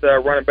best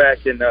running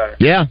back in the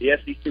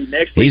SEC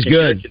next week. He's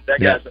good.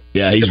 That guy's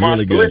he's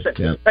really good. Listen,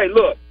 yeah. Hey,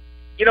 look,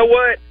 you know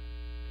what?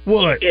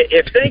 What?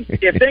 If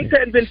things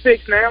hadn't been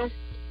fixed now,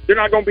 they're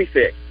not going to be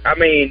fixed. I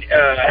mean,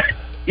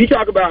 you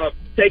talk about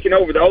taking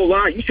over the whole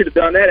line. You should have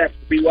done that after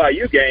the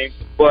BYU game.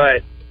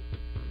 But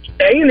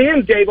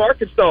A&M gave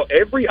Arkansas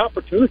every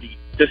opportunity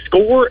to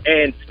score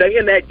and stay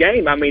in that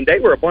game. I mean, they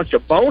were a bunch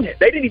of boneheads.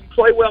 They didn't even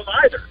play well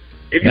either.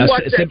 If you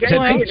watch that game,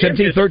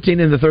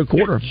 17-13 in the third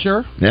quarter.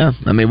 Sure. Yeah.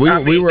 I mean,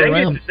 we were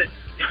around.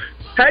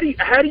 How do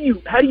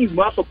you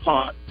muff a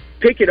punt,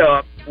 pick it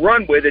up,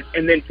 run with it,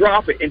 and then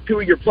drop it, and 2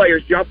 of your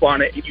players jump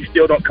on it, and you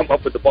still don't come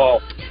up with the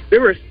ball?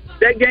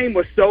 That game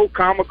was so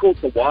comical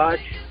to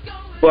watch,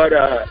 but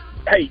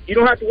hey, you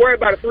don't have to worry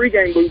about a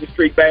 3-game losing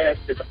streak, Bass.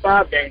 It's a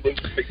 5-game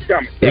losing streak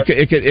coming.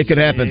 It could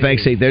happen.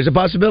 Thanks, Heath. There's a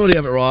possibility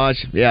of it,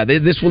 Raj. Yeah,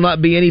 this will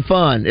not be any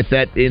fun if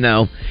that,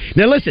 Now,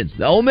 listen,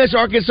 the Ole Miss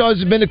Arkansas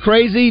has been a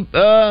crazy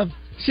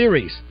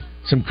series.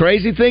 Some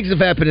crazy things have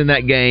happened in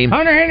that game.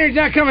 Hunter Henry's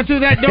not coming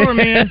through that door,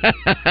 man.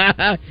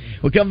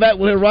 We'll come back.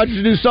 We'll hear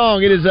Roger's new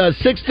song. It is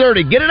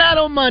 6:30. Get it out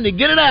on Monday.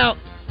 Get it out.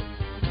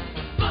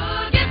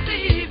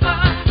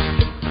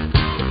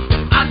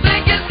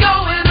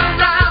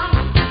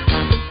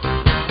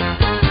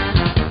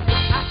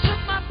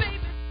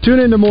 Tune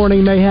in to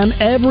Morning Mayhem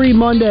every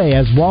Monday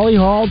as Wally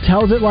Hall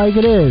tells it like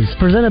it is.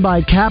 Presented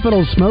by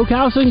Capital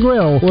Smokehouse and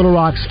Grill, Little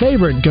Rock's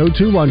favorite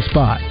go-to lunch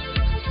spot.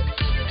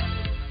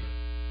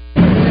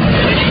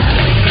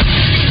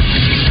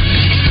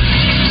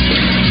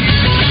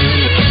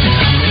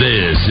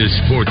 This is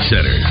Sports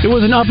Center. It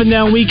was an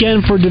up-and-down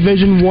weekend for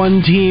Division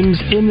I teams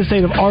in the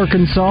state of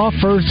Arkansas.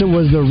 First, it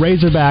was the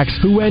Razorbacks,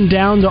 who went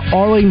down to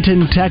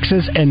Arlington,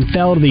 Texas, and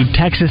fell to the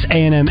Texas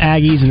A&M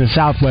Aggies in the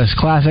Southwest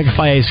Classic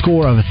by a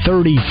score of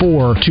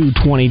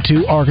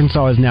 34-22.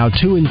 Arkansas is now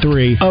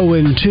 2-3,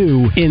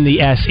 0-2 in the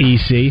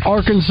SEC.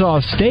 Arkansas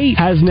State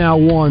has now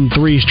won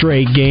 3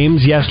 straight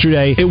games.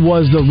 Yesterday, it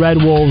was the Red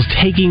Wolves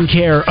taking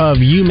care of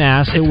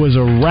UMass. It was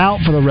a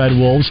rout for the Red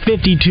Wolves,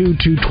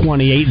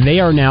 52-28. They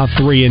are now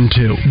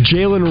 3-2.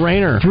 Jalen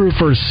Rayner threw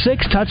for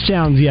 6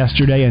 touchdowns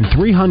yesterday and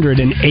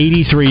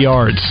 383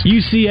 yards.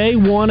 UCA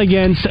won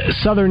against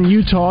Southern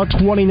Utah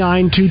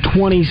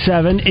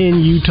 29-27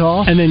 in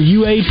Utah, and then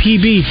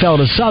UAPB fell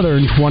to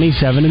Southern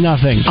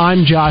 27-0.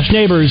 I'm Josh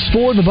Neighbors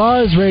for the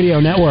Buzz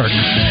Radio Network.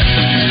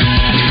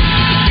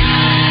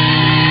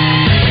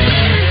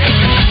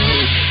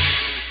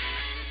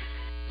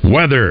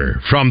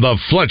 Weather from the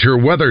Fletcher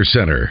Weather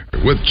Center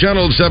with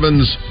Channel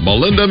 7's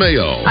Melinda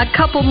Mayo. A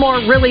couple more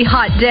really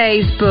hot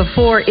days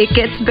before it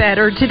gets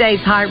better.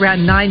 Today's high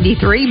around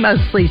 93,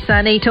 mostly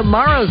sunny.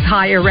 Tomorrow's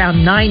high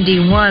around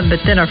 91, but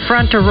then a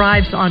front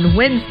arrives on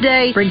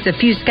Wednesday, brings a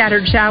few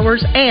scattered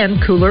showers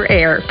and cooler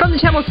air. From the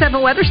Channel 7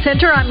 Weather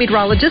Center, I'm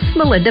meteorologist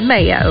Melinda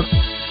Mayo.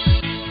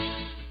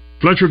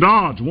 Fletcher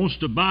Dodge wants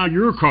to buy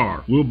your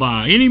car. We'll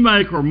buy any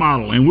make or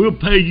model, and we'll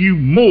pay you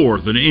more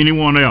than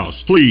anyone else.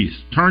 Please,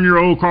 turn your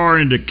old car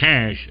into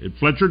cash at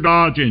Fletcher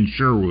Dodge in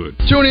Sherwood.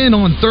 Tune in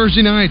on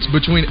Thursday nights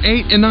between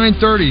 8 and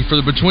 9:30 for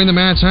the Between the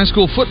Mats High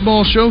School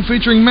Football Show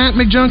featuring Matt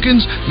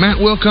McJunkins, Matt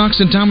Wilcox,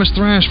 and Thomas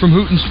Thrash from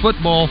Hooten's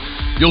Football.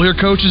 You'll hear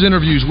coaches'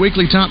 interviews,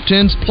 weekly top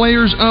 10s,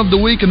 players of the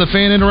week, and the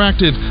Fan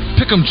Interactive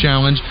Pick'em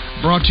Challenge,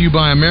 brought to you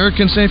by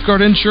American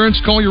Safeguard Insurance,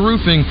 Collier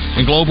Roofing,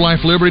 and Globe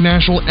Life Liberty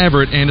National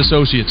Everett and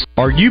Associates.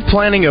 Are you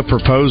planning a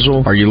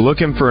proposal? Are you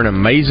looking for an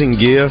amazing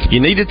gift?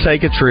 You need to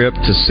take a trip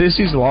to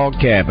Sissy's Log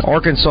Cabin,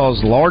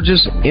 Arkansas's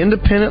largest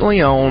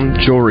independently owned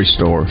jewelry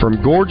store.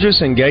 From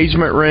gorgeous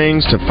engagement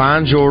rings to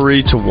fine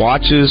jewelry to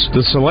watches,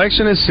 the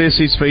selection at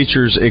Sissy's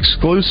features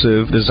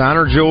exclusive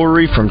designer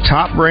jewelry from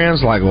top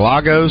brands like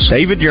Lagos,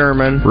 David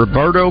Yurman,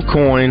 Roberto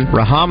Coin,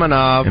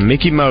 Rahamanov, and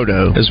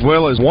Mikimoto, as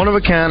well as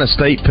one-of-a-kind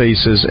estate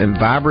pieces and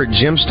vibrant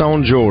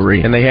gemstone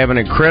jewelry. And they have an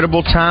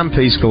incredible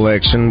timepiece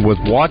collection with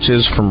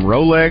watches from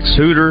Rolex,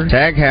 Tudor,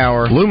 Tag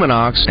Heuer,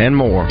 Luminox, and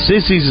more.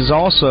 Sissy's is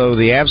also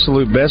the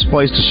absolute best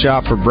place to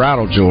shop for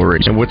bridal jewelry.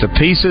 And with the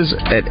pieces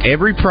at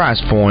every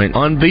price point,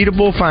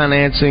 unbeatable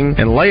financing,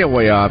 and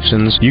layaway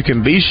options, you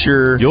can be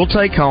sure you'll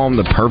take home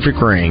the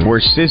perfect ring. Where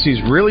Sissy's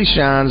really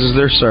shines is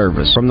their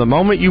service. From the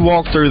moment you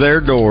walk through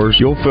their doors,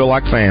 you'll feel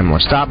like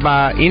family. Stop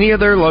by any of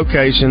their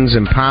locations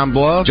in Pine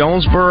Bluff,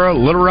 Jonesboro,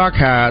 Little Rock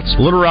Heights,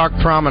 Little Rock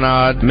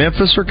Promenade,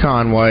 Memphis, or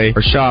Conway,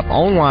 or shop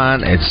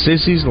online at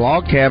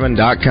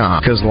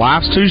sissyslogcabin.com, because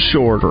life's too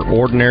short for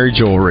ordinary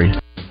jewelry.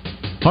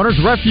 Hunter's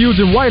Refuge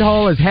in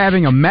Whitehall is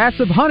having a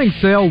massive hunting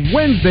sale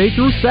Wednesday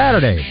through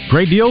Saturday.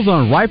 Great deals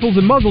on rifles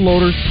and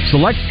muzzleloaders,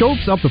 select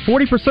scopes up to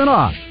 40%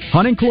 off.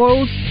 Hunting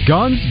clothes,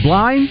 guns,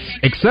 blinds,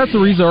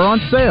 accessories are on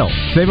sale.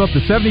 Save up to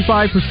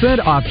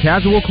 75% off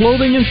casual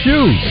clothing and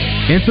shoes.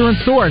 Enter and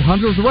store at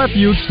Hunter's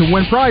Refuge to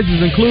win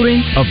prizes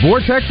including a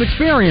Vortex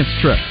Experience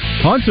trip.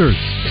 Hunters,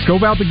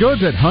 scope out the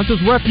goods at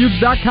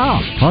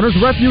huntersrefuge.com. Hunter's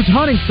Refuge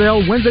Hunting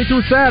Sale Wednesday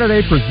through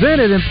Saturday,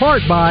 presented in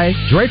part by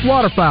Drake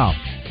Waterfowl.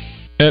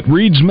 At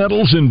Reed's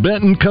Metals in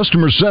Benton,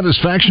 customer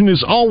satisfaction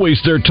is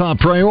always their top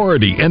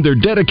priority, and they're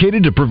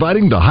dedicated to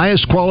providing the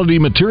highest quality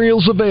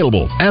materials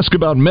available. Ask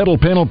about metal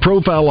panel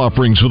profile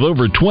offerings with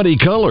over 20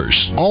 colors,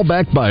 all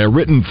backed by a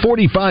written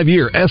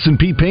 45-year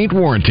S&P paint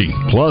warranty.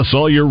 Plus,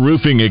 all your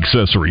roofing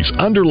accessories,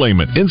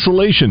 underlayment,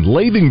 insulation,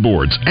 lathing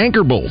boards,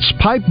 anchor bolts,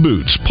 pipe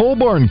boots, pole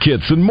barn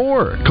kits, and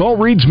more. Call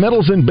Reed's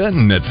Metals in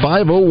Benton at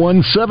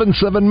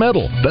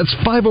 501-77-METAL. That's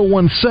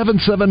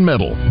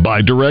 501-77-METAL.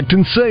 Buy direct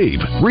and save.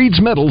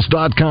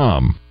 ReedsMetals.com.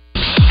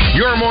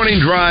 Your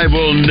morning drive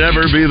will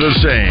never be the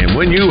same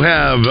when you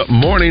have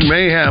Morning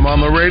Mayhem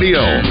on the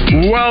radio.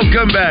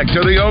 Welcome back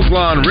to the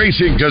Oaklawn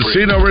Racing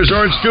Casino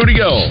Resort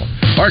Studio,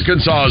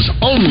 Arkansas's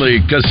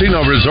only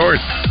casino resort.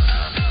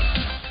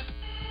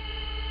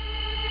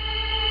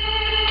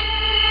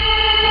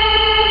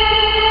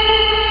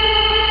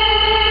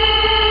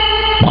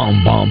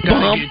 Bum, bum,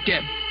 Gotta bum. get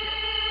that.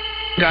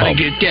 Gotta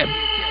get that.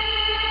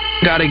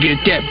 Gotta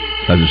get that.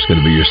 That's just going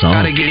to be your song.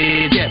 Gotta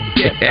get that.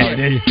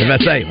 If I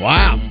say,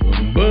 wow.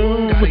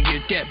 Boom.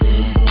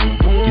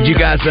 Did you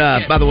guys,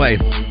 by the way,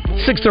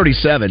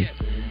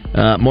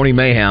 6:37, Morning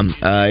Mayhem.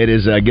 It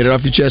is Get It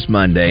Off Your Chest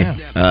Monday.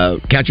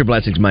 Count Your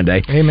Blessings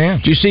Monday. Amen.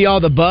 Did you see all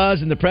the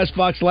buzz in the press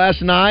box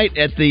last night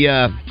at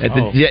the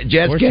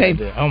Jets game?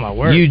 Oh, my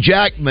word. Hugh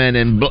Jackman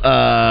and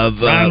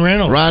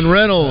Ryan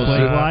Reynolds.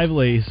 Blake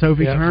Lively,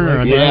 Sophie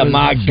Turner. Yeah,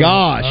 my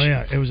gosh. Oh,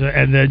 yeah. It was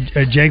and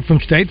the Jake from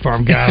State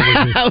Farm guy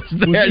was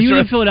he was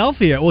in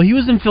Philadelphia. Well, he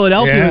was in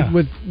Philadelphia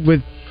with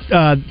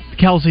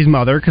Kelsey's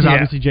mother, because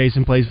obviously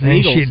Jason plays for the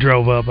Eagles. She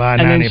drove up I-95,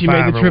 and then she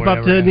made the trip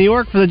up to New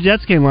York for the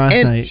Jets game last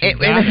night.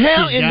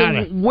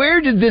 Where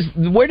did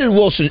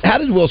Wilson? How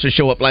did Wilson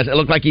show up last night? It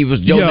looked like he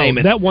was Joe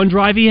Namath. That one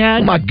drive he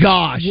had. Oh my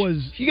gosh!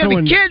 Was you gotta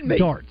be kidding me?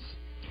 Darts.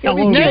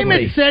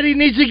 Namath said he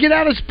needs to get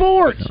out of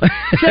sports.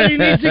 Said he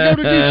needs to go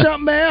to do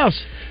something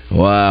else.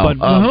 Wow. But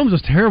Mahomes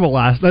was terrible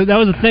last. That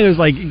was the thing. It was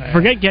like,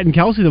 forget getting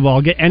Kelsey the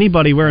ball, get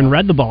anybody wearing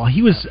red the ball.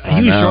 He was short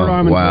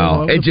arm.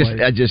 Wow.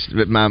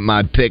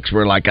 My picks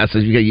were like I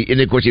said. And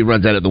of course he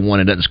runs out at the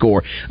one and doesn't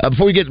score.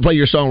 Before we get to play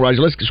your song,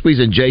 Roger, let's squeeze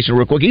in Jason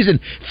real quick. He's in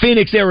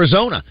Phoenix,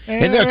 Arizona,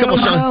 and there are a couple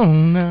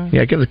songs.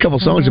 Yeah, a couple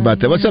songs about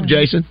that. What's up,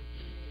 Jason?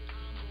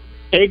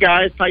 Hey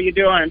guys, how you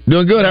doing?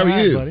 Doing good. How are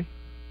you? Buddy.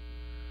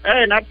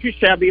 Hey, not too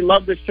shabby.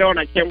 Love the show, and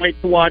I can't wait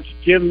to watch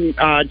Jim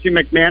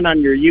McMahon on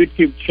your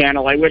YouTube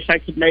channel. I wish I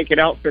could make it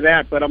out for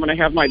that, but I'm going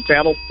to have my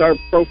Battlestar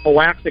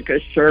Prophylactica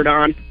shirt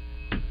on.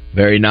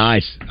 Very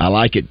nice. I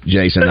like it,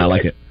 Jason. I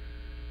like it.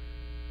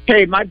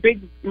 Hey, my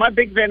big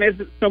vent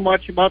isn't so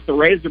much about the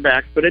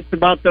Razorbacks, but it's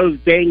about those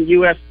dang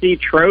USC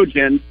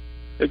Trojans.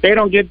 If they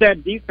don't get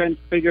that defense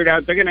figured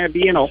out, they're going to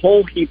be in a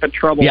whole heap of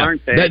trouble,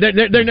 aren't they?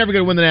 They're never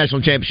going to win the national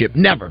championship.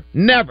 Never.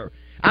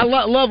 I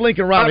love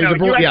Lincoln Riley.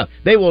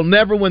 They will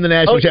never win the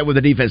national championship with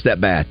a defense that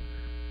bad.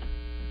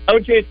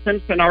 O.J.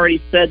 Simpson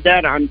already said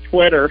that on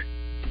Twitter.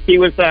 He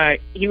was at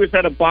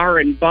a bar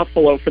in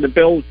Buffalo for the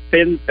Bills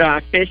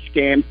fish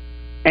game,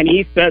 and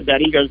he said that.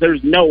 He goes,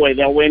 "There's no way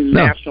they'll win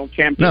the national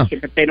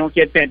championship if they don't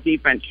get that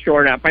defense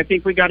shored up. I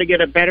think we got to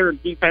get a better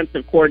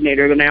defensive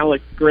coordinator than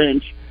Alex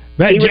Grinch."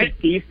 He was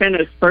decent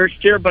his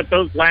first year, but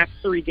those last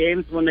 3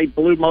 games when they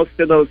blew most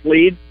of those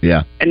leads,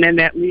 and then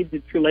that lead to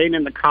Tulane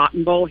in the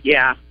Cotton Bowl,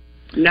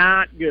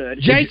 not good.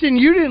 Jason,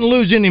 you didn't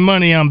lose any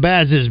money on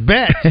Baz's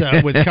bets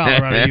with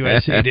Colorado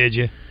USC, did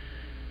you?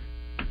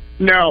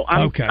 No,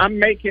 I'm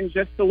making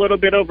just a little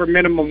bit over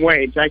minimum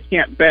wage. I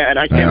can't bet.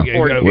 I can't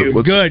afford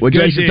to. Well,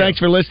 Jason, thanks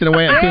for listening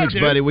away at Phoenix,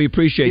 buddy. We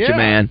appreciate you,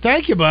 man.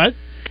 Thank you, bud.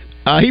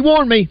 He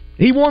warned me.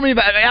 He warned me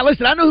about.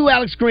 Listen, I know who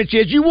Alex Grinch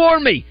is. You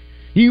warned me.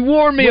 You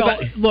warned me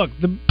about. Look,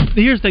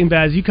 here's the thing,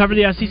 Baz. You cover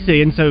the SEC,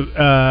 and so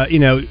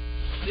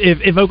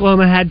if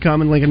Oklahoma had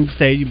come and Lincoln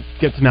State, you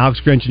get some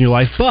Alex Grinch in your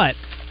life. But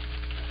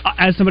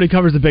as somebody who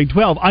covers the Big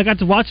 12, I got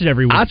to watch it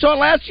every week. I saw it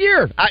last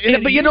year.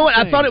 But you know what?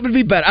 I thought it would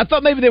be better. I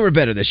thought maybe they were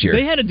better this year.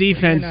 They had a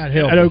defense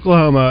at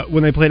Oklahoma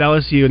when they played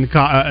LSU in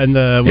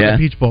the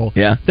Peach Bowl.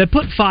 Yeah. That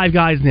put 5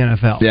 guys in the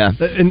NFL. Yeah.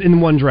 In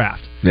one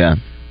draft. Yeah.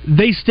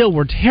 They still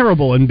were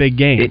terrible in big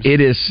games. It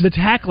is. The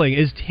tackling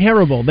is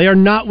terrible. They are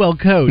not well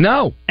coached.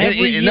 No.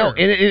 Every year. No.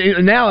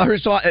 Now I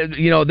heard,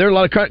 there are a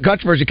lot of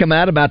controversy coming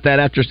out about that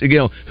after,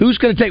 who's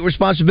going to take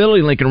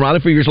responsibility, Lincoln Riley,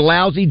 for your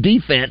lousy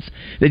defense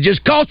that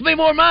just cost me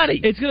more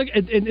money? It's going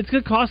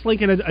to cost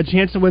Lincoln a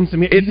chance to win some.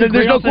 There's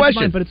no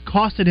question. Mind, but it's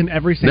costed him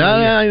every single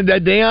year. No,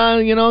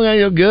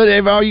 Deion,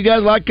 good. All you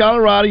guys like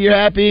Colorado. You're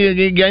happy.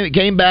 You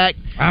came back.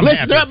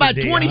 Listen, they're up by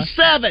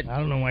 27. I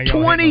don't know why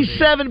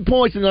 27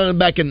 points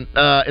back in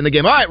the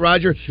game. All right,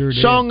 Roger.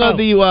 Song of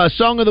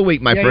the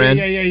week, my friend.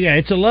 Yeah.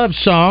 It's a love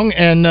song,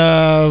 and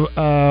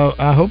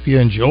I hope you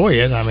enjoy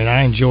it. I mean,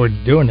 I enjoyed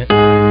doing it.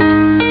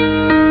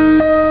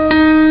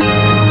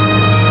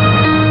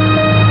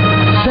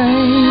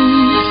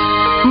 Thanks,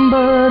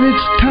 but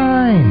it's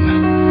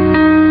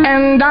time,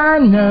 and I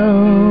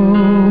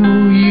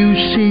know you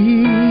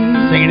see.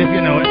 Sing it if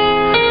you know it.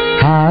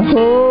 I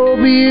hope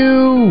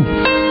you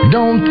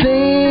don't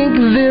think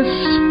this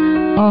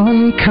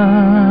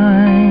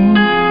unkind,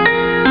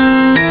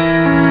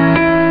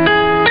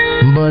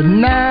 but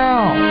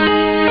now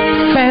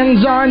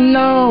fans are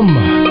numb,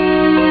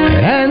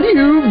 and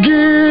you've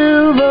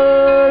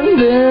given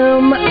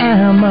them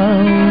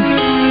ammo,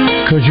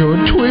 'cause your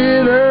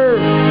Twitter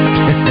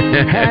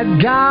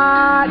had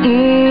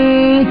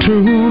gotten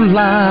too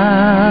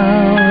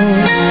loud.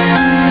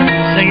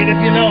 Sing it if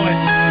you know it.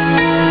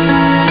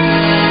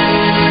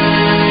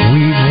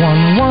 We've won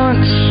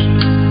once,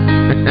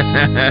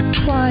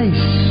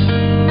 twice,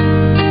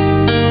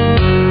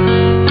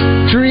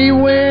 3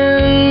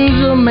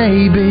 wins or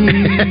maybe.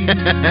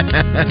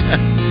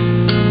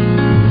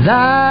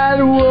 That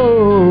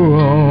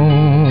won't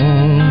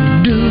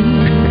do.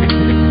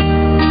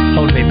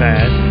 Hold me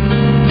fast.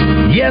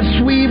 Yes,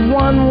 we've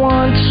won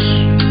once,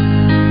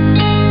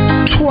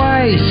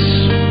 twice,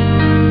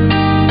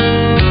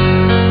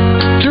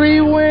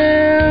 3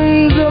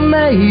 wins or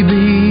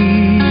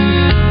maybe.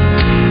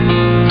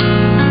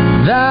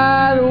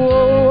 That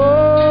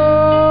won't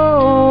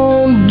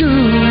do.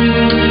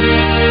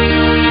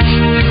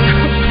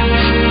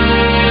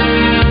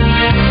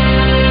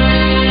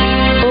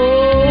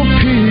 Oh,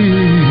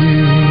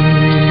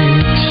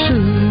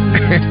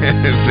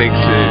 Fix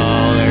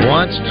it.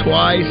 Once,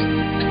 twice,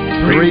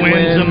 3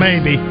 wins, a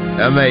maybe.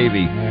 A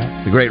maybe.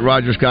 Yeah. The great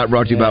Roger Scott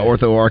brought to you by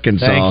Ortho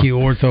Arkansas. Thank you,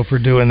 Ortho, for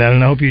doing that,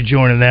 and I hope you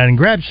join in that. And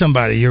grab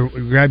somebody.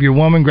 Grab your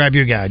woman, grab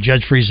your guy.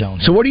 Judge-free zone.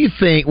 So, what do you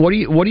think? What do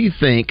you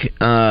think?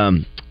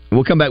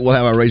 We'll come back. We'll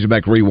have our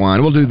Razorback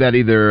Rewind. We'll do that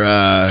either.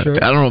 Sure.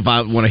 I don't know if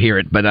I want to hear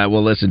it, but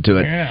we'll listen to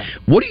it. Yeah.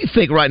 What do you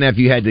think right now? If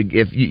you had to,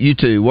 if you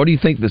two, what do you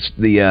think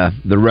the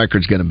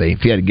record's going to be?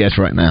 If you had to guess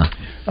right now,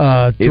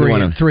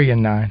 3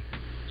 and 9,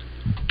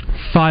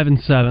 5 and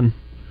 7.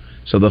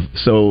 So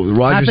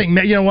Rogers. I think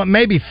you know what?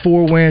 Maybe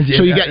 4 wins.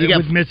 So you got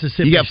with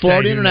Mississippi. You got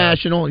Florida State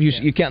International.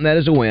 You count that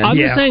as a win. I'm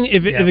just saying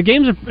if the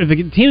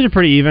teams are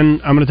pretty even,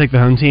 I'm going to take the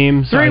home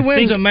team. So 3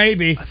 wins a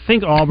maybe. I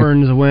think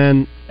Auburn's a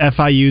win.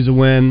 FIU's a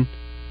win.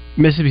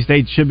 Mississippi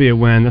State should be a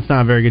win. That's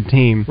not a very good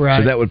team. Right.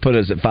 So that would put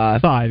us at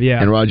 5. 5,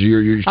 yeah. And Roger,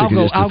 you're sticking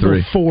just to 3.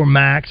 I'll go 4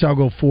 max. I'll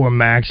go 4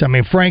 max. I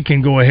mean, Frank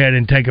can go ahead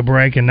and take a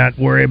break and not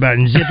worry about it.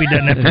 And Zippy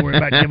doesn't have to worry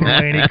about giving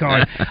away any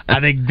cards.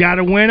 They got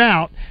to win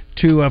out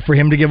for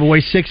him to give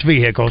away 6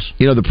 vehicles.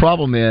 The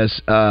problem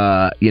is,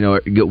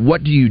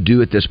 what do you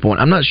do at this point?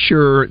 I'm not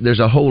sure there's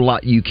a whole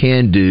lot you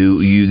can do.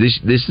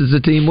 This is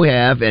the team we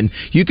have, and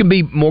you can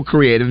be more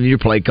creative in your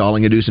play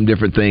calling and do some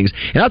different things.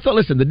 And I thought,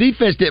 listen, the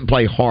defense didn't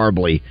play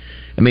horribly.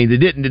 I mean,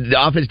 the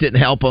offense didn't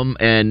help them,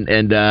 and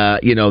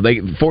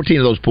 14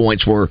 of those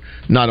points were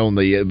not on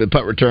the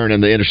punt return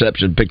and the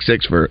interception, pick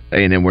 6 for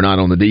A&M were not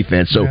on the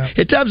defense. So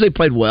at times they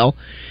played well,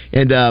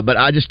 and but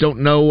I just don't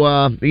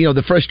know.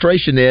 The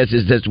frustration is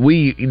that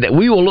we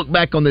will look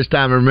back on this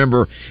time and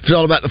remember it's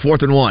all about the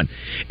 4th and 1,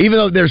 even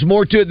though there's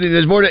more to it.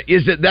 There's more to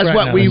that's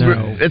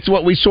right, that's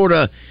what we sort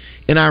of.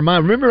 In our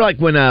mind, remember like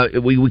when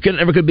we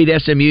never could beat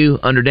SMU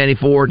under Danny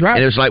Ford, right.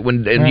 And it was like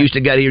when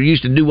Houston got here,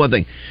 Houston do one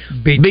thing,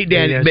 beat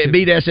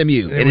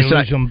SMU, and it's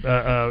like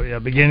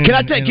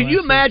can you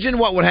imagine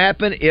what would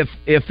happen if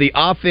the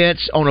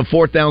offense on a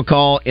 4th down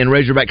call in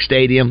Razorback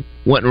Stadium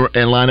went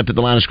and lined up at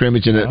the line of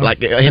scrimmage and the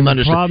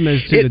problem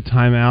is the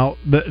timeout,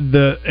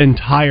 the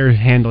entire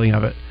handling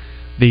of it,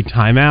 the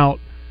timeout.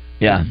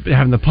 Yeah,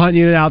 having the punt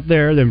unit out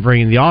there, then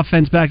bringing the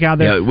offense back out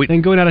there,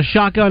 then going out of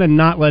shotgun and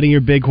not letting your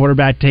big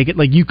quarterback take it.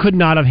 Like, you could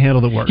not have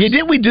handled it worse. Yeah,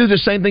 didn't we do the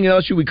same thing at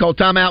LSU? We called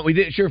timeout. We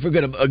didn't sure if we're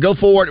going to go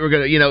for it. We're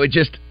going to, it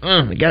just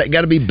got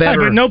to be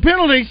better. But no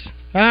penalties.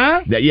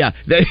 Huh?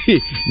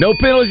 No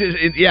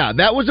penalties. Yeah,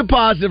 that was a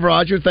positive,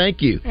 Roger.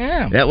 Thank you.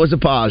 Yeah. That was a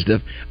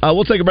positive.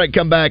 We'll take a break,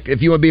 come back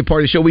if you want to be a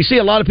part of the show. We see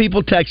a lot of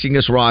people texting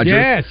us, Roger.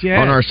 Yes.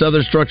 On our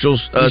Southern Structural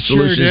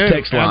Solutions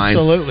text line.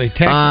 Absolutely.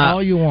 Text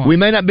all you want. We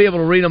may not be able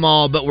to read them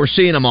all, but we're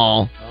seeing them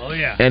all. Oh,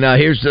 yeah. And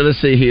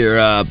let's see here.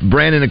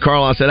 Brandon and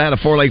Carlisle said, I had a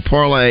 4-leg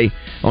parlay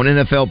on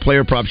NFL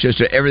player props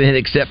yesterday. Everything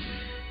except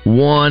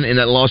one, and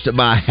I lost it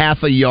by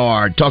half a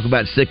yard. Talk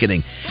about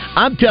sickening.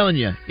 I'm telling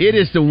you, it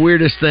is the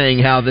weirdest thing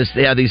how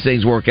these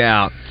things work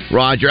out,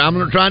 Roger.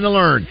 I'm trying to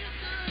learn.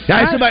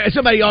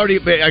 Somebody already,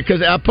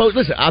 because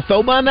I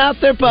throw mine out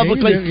there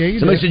publicly.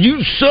 Somebody said,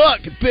 you suck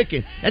at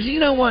picking. I said, you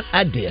know what?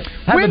 I did.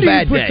 When do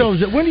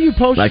you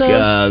post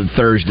those?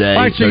 Thursday.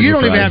 All right, so you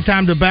don't even have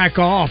time to back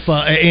off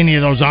any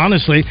of those,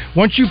 honestly.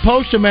 Once you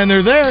post them and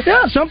they're there,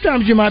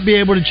 sometimes you might be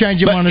able to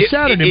change them on a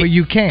Saturday, but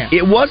you can't.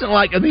 It wasn't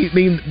like,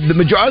 the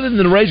majority, other than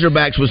the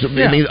Razorbacks,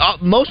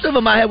 most of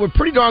them I had were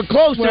pretty darn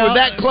close. They were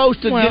that close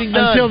to getting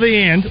done. Until the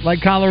end, like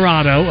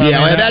Colorado.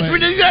 That's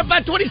ridiculous.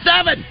 By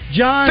 27.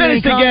 John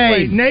finished the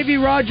game. Navy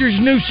Rogers'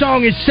 new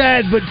song is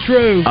sad but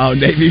true. Oh,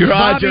 Navy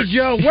Rogers. Bobby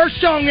Joe,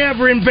 worst song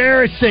ever,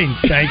 embarrassing.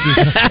 Thank you.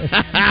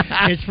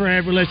 It's for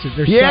every listen.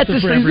 There's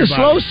something for everybody. The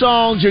slow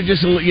songs are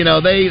just, they're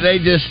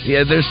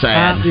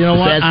sad. You know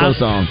what? Sad slow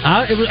song.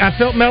 I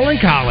felt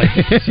melancholy.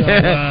 So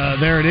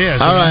there it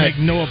is. All right. I make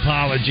no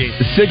apologies.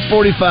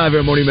 6:45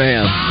 here, Morning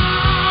Mayhem.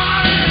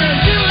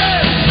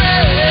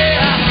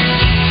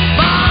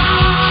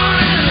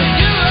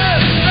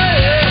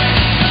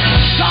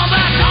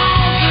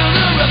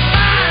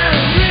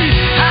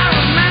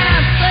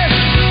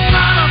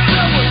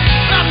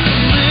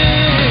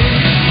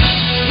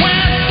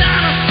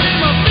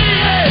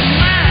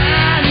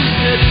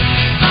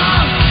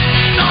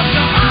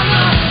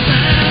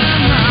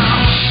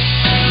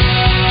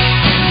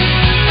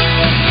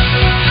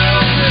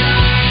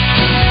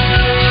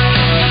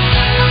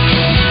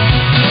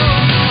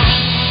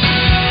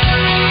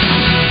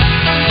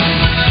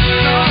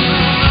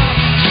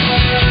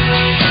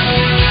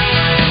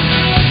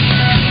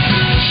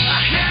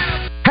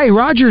 Hey,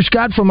 Roger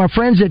Scott from my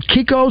friends at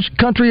Kiko's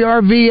Country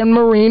RV and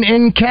Marine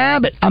in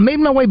Cabot. I made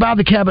my way by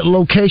the Cabot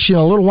location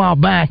a little while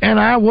back, and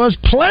I was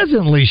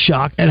pleasantly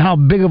shocked at how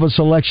big of a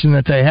selection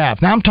that they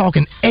have. Now, I'm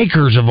talking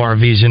acres of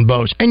RVs and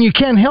boats, and you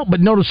can't help but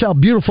notice how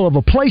beautiful of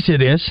a place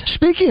it is.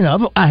 Speaking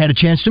of, I had a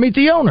chance to meet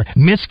the owner,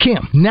 Miss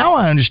Kim. Now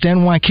I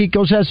understand why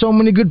Kiko's has so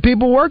many good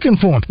people working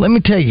for him. Let me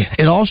tell you,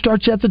 it all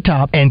starts at the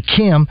top, and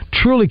Kim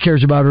truly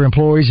cares about her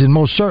employees and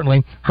most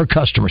certainly her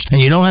customers.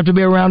 And you don't have to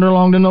be around her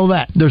long to know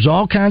that. There's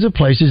all kinds of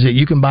places that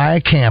you can buy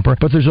a camper,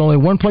 but there's only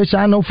one place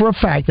I know for a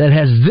fact that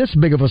has this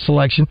big of a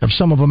selection of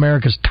some of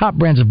America's top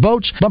brands of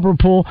boats, bumper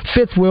pull,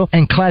 fifth wheel,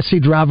 and Class C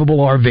drivable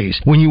RVs.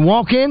 When you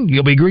walk in,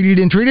 you'll be greeted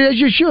and treated as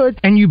you should,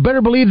 and you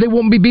better believe they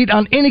won't be beat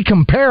on any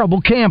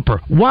comparable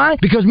camper. Why?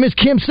 Because Miss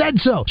Kim said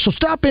so. So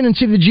stop in and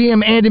see the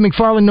GM, Andy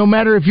McFarland, no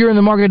matter if you're in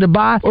the market to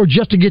buy or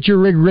just to get your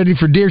rig ready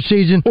for deer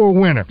season or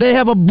winter. They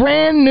have a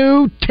brand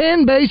new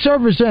 10-bay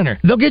service center.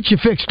 They'll get you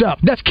fixed up.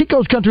 That's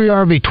Kiko's Country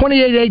RV,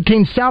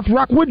 2818 South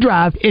Rockwood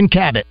Drive in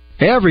Cabot.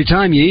 Every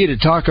time you eat at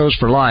Tacos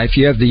for Life,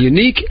 you have the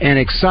unique and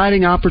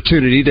exciting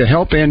opportunity to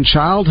help end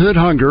childhood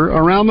hunger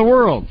around the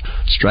world.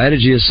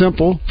 Strategy is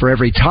simple. For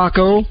every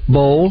taco,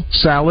 bowl,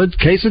 salad,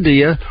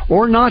 quesadilla,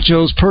 or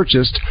nachos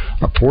purchased,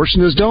 a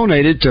portion is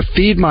donated to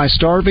Feed My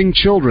Starving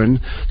Children,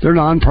 their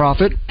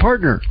nonprofit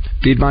partner.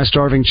 Feed My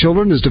Starving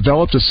Children has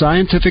developed a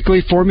scientifically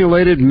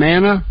formulated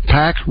Manna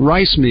Pack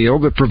rice meal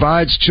that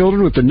provides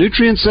children with the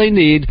nutrients they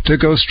need to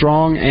go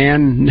strong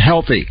and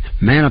healthy.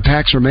 Manna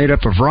Packs are made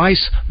up of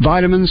rice,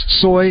 vitamins,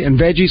 soy, and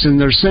veggies, and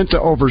they're sent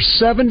to over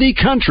 70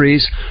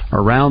 countries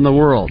around the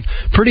world.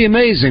 Pretty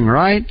amazing,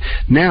 right?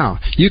 Now,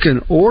 you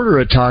can order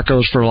at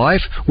Tacos for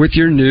Life with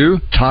your new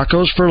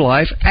Tacos for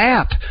Life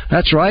app.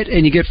 That's right,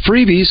 and you get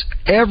freebies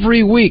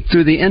every week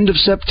through the end of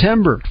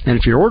September. And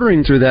if you're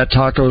ordering through that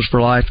Tacos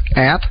for Life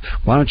app,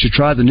 why don't you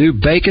try the new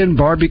bacon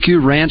barbecue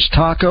ranch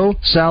taco,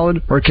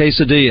 salad, or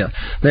quesadilla?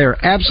 They are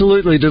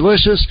absolutely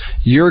delicious.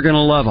 You're going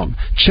to love them.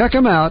 Check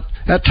them out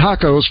at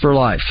Tacos for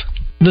Life.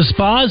 The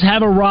spas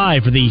have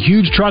arrived for the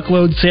huge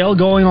truckload sale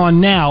going on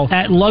now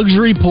at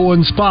Luxury Pool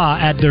and Spa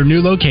at their new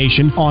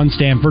location on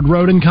Stamford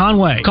Road in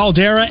Conway.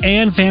 Caldera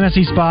and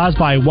Fantasy Spas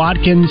by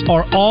Watkins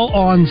are all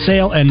on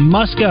sale and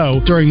must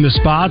go during the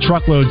spa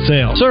truckload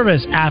sale.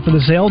 Service after the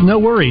sale, no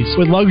worries.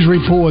 With Luxury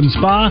Pool and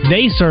Spa,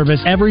 they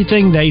service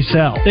everything they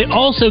sell. They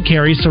also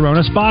carry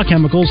Serona Spa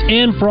chemicals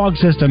and frog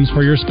systems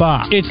for your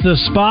spa. It's the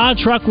spa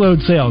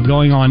truckload sale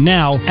going on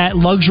now at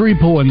Luxury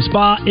Pool and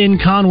Spa in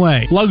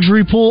Conway.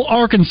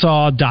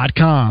 LuxuryPoolArkansas.com.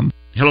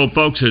 Hello,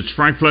 folks. It's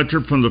Frank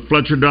Fletcher from the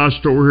Fletcher Dodge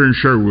store here in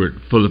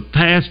Sherwood. For the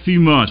past few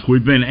months,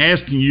 we've been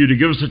asking you to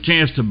give us a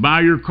chance to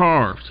buy your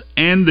cars,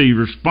 and the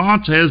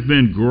response has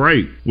been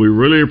great. We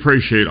really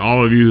appreciate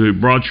all of you who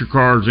brought your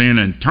cars in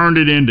and turned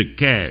it into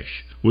cash.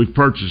 We've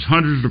purchased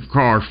hundreds of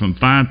cars from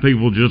fine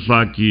people just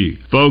like you.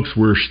 Folks,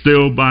 we're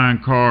still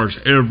buying cars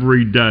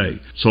every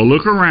day. So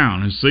look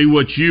around and see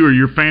what you or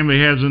your family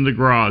has in the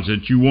garage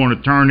that you want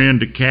to turn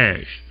into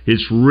cash.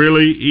 It's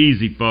really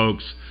easy,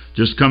 folks.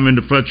 Just come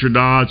into Fletcher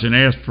Dodge and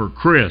ask for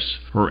Chris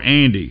or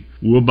Andy.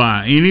 We'll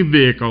buy any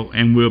vehicle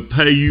and we'll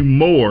pay you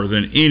more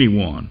than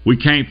anyone. We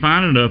can't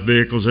find enough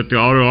vehicles at the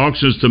auto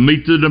auctions to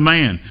meet the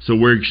demand, so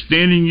we're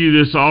extending you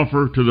this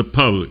offer to the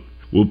public.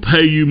 We'll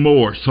pay you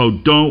more, so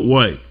don't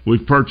wait.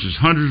 We've purchased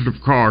hundreds of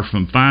cars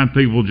from fine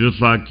people just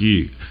like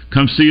you.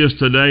 Come see us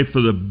today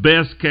for the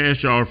best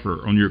cash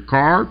offer on your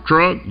car,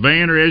 truck,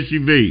 van, or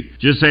SUV.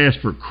 Just ask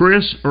for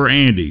Chris or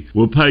Andy.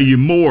 We'll pay you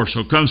more,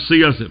 so come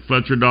see us at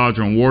Fletcher Dodge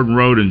on Warden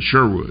Road in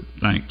Sherwood.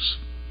 Thanks.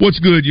 What's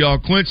good, y'all?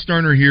 Clint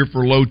Sterner here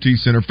for Low T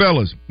Center.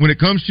 Fellas, when it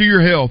comes to your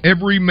health,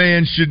 every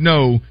man should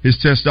know his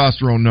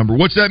testosterone number.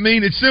 What's that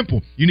mean? It's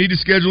simple. You need to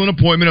schedule an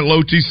appointment at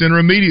Low T Center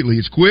immediately.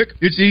 It's quick.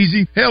 It's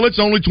easy. Hell, it's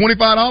only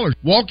 $25.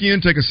 Walk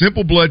in, take a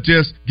simple blood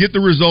test, get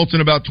the results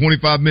in about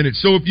 25 minutes.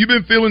 So if you've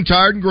been feeling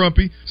tired and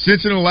grumpy,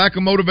 sensing a lack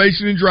of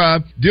motivation and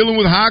drive, dealing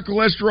with high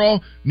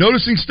cholesterol,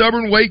 noticing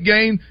stubborn weight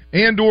gain,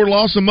 and or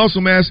loss of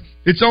muscle mass,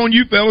 it's on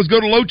you, fellas. Go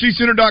to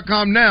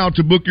lowtcenter.com now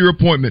to book your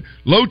appointment.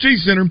 Low T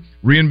Center,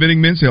 reinventing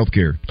men's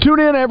healthcare. Tune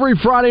in every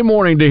Friday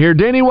morning to hear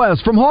Danny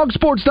West from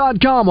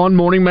hogsports.com on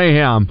Morning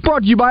Mayhem.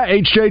 Brought to you by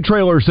HJ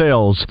Trailer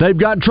Sales. They've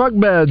got truck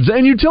beds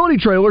and utility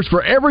trailers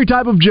for every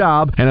type of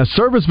job and a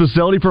service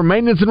facility for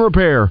maintenance and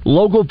repair.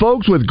 Local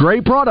folks with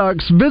great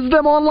products. Visit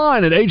them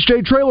online at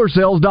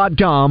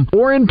hjtrailersales.com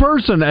or in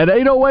person at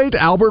 808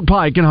 Albert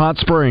Pike in Hot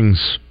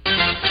Springs.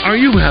 Are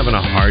you having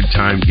a hard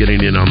time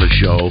getting in on the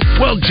show?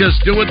 Well,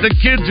 just do what the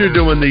kids are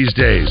doing these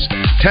days.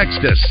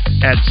 Text us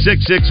at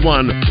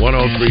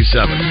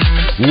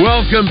 661-1037.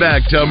 Welcome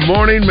back to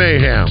Morning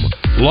Mayhem,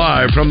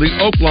 live from the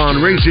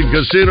Oaklawn Racing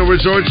Casino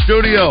Resort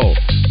Studio.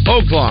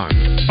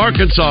 Oaklawn,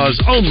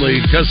 Arkansas's only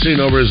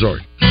casino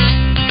resort.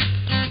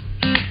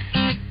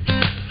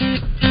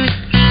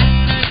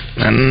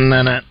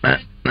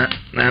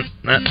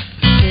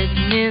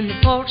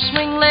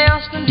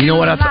 You know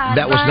what?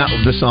 That was not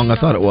the song I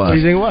thought it was.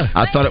 You think what?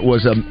 I thought it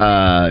was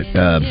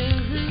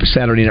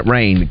Saturday Night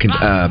Rain.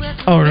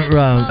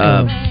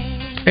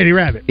 Eddie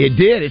Rabbit. It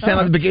did. It sounded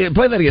like the beginning.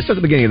 Play that again. Start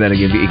the beginning of that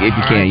again, if you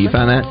can. You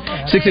find that?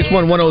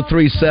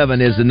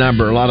 661-1037 is the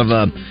number. A lot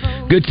of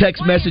good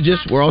text messages.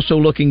 We're also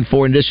looking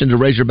for, in addition to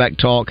Razorback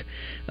Talk,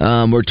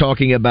 we're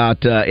talking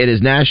about it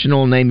is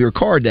National Name Your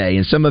Car Day,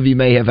 and some of you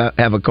may have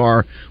a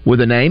car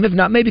with a name. If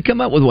not, maybe come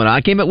up with one.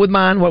 I came up with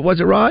mine. What was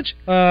it, Raj?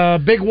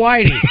 Big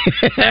Whitey.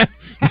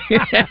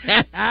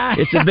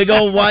 It's a big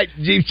old white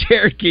Jeep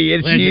Cherokee.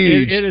 It's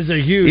huge. It is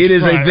a huge. It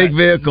is a big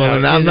vehicle,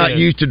 and I'm not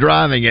used to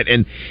driving it.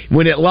 And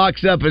when it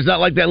locks up, it's not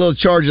like that little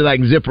Charger that I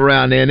can zip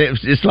around in.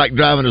 It's like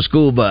driving a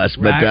school bus.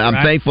 But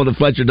I'm thankful to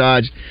Fletcher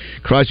Dodge,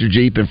 Chrysler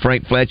Jeep, and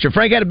Frank Fletcher.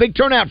 Frank had a big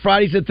turnout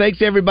Friday. He said thanks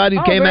to everybody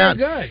who came out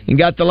and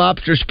got the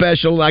lobster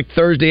special like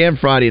Thursday and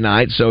Friday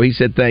night. So he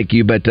said thank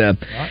you. But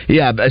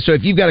yeah, so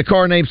if you've got a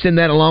car name, send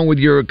that along with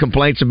your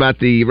complaints about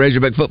the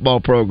Razorback football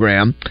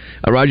program.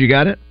 Roger, you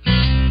got it?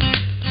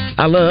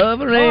 I love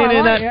rain.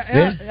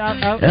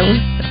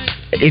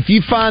 If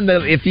you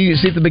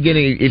see at the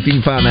beginning, if you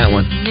can find that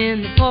one.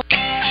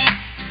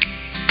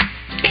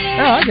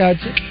 Oh, I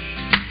got you.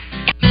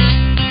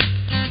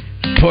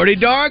 Pretty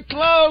darn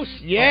close.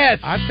 Yes.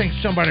 I think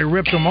somebody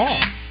ripped them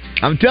off.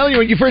 I'm telling you,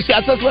 when you first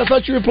I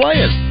thought you were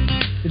playing.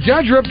 The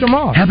judge ripped them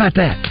off. How about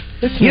that?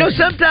 You know,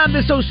 sometimes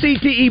this old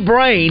CTE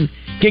brain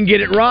can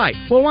get it right.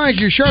 Well, why is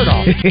your shirt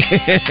off?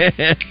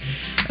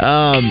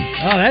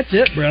 That's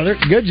it, brother.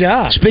 Good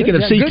job. Speaking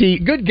of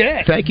CTE, good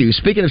guess. Thank you.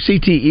 Speaking of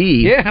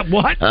CTE, yeah,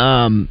 what?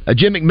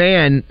 Jim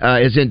McMahon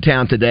is in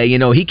town today. You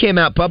know, he came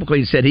out publicly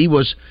and said he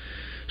was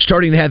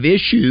starting to have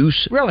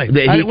issues. Really?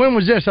 When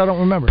was this? I don't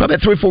remember. Probably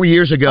about 3 or 4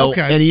 years ago.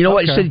 Okay. And you know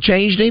what? He said it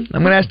changed him.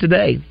 I'm going to ask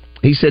today.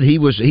 He said he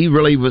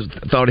really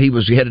thought he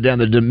was headed down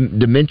the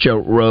dementia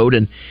road,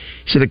 and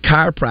he said a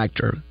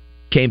chiropractor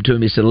came to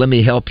him. He said, "Let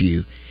me help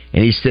you."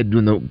 And he said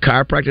when the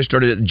chiropractor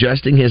started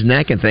adjusting his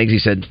neck and things, he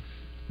said,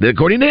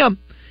 according to him,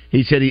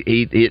 he said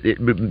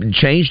it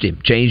changed him,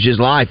 changed his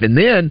life. And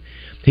then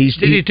did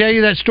he tell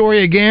you that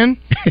story again?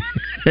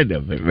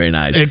 No, very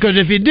nice. Because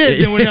if he did,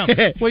 then we know.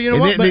 Well, you know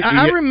what? But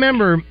I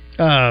remember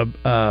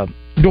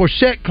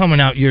Dorset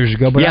coming out years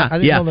ago. But I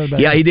didn't know that about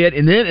it. He did.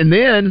 And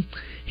then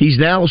he's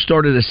now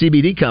started a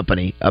CBD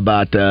company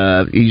about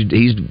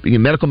he's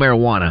medical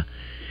marijuana.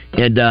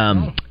 And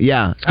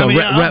it's called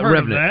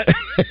Revenant.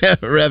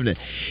 Revenant.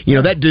 You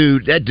know, that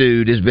dude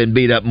has been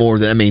beat up more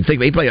than he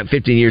played like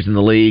 15 years in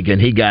the league,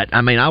 and he got.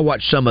 I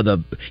watched some of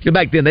the.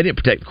 Back then they didn't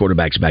protect the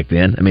quarterbacks. Back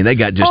then, they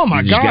got just. Oh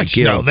my gosh!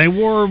 No, they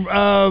wore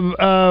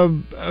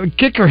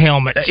kicker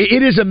helmets.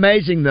 It is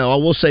amazing, though. I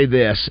will say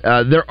this: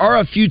 there are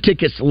a few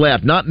tickets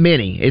left, not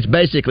many. It's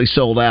basically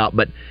sold out.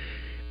 But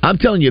I'm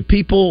telling you,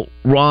 people,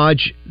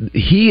 Raj,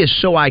 he is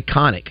so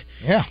iconic.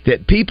 Yeah,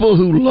 that people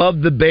who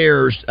love the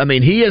Bears.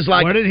 He is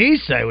like. What did he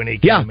say when he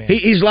came in?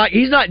 He's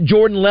not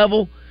Jordan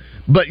level,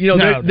 but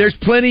there's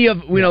plenty of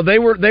they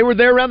were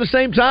there around the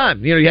same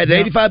time. You had the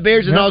 85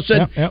 Bears, and all of a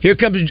sudden here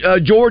comes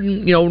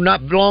Jordan.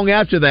 Not long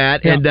after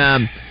that,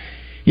 and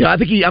You know, I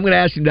think I'm going to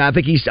ask him that. I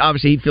think he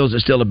feels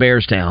it's still a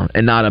Bears town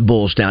and not a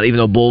Bulls town, even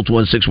though Bulls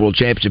won 6 world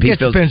championships. It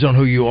depends on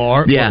who you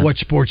are, what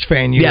sports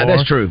fan you are. Yeah,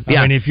 that's true.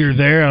 I mean, if you're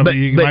there,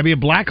 you might be a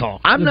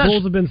Blackhawk. The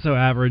Bulls have been so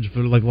average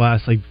for the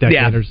last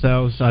decade or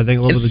so I think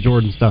a little bit of the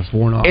Jordan stuff's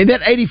worn off. And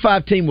that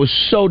 85 team was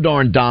so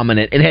darn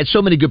dominant and had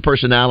so many good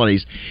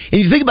personalities.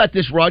 And you think about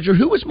this, Roger,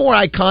 who was more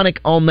iconic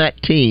on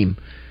that team?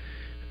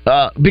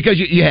 Because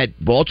you had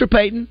Walter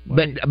Payton,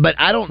 but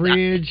I don't...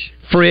 Fridge.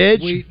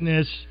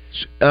 Sweetness.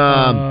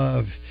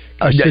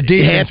 The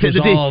defense was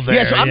all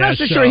there. I'm not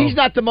so sure he's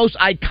not the most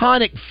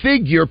iconic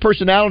figure,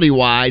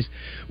 personality-wise,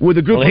 with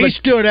a group. Well, he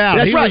stood out.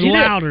 That's he right. was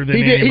louder than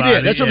anybody. He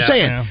did. That's what I'm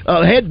saying.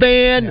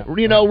 Headband,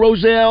 Defile.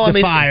 Roselle.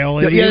 He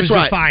was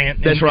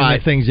defiant. That's right. In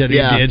the things that he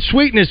did.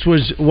 Sweetness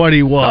was what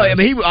he was. I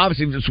mean,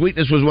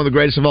 Sweetness was one of the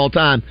greatest of all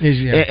time.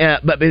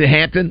 But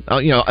Hampton,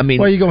 well,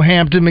 you go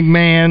Hampton,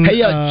 McMahon.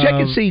 Hey, check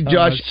and see,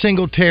 Josh.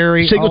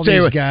 Singletary. All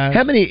these guys.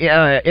 How many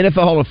NFL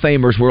Hall of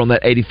Famers were on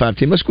that 85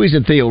 team? Let's squeeze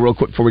in Theo real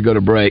quick before we go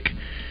to break.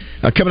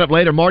 Coming up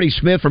later, Marty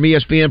Smith from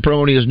ESPN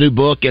promoting his new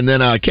book, and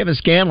then Kevin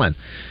Scanlon,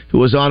 who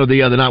was on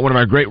the other night, one of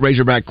our great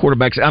Razorback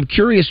quarterbacks. I'm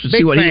curious to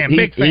see what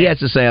he has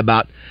to say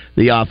about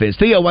the offense.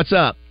 Theo, what's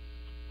up?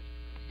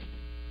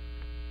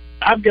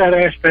 I've got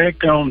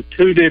opinions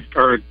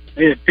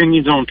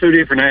on two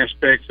different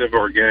aspects of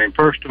our game.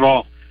 First of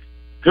all,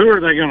 who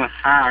are they going to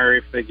hire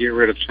if they get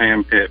rid of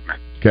Sam Pittman?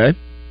 Okay.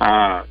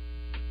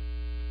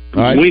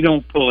 Right. We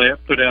don't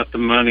put out the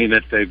money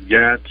that they've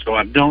got, so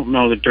I don't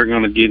know that they're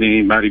going to get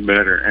anybody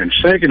better. And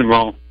second of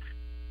all,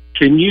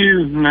 can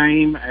you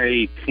name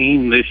a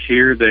team this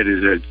year that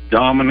is as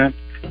dominant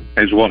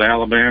as what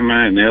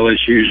Alabama and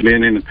LSU's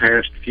been in the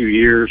past few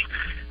years?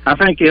 I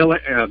think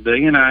the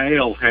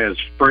NIL has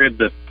spread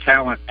the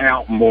talent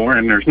out more,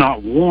 and there's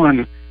not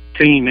one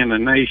team in the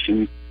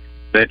nation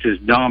that's as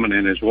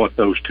dominant as what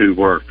those two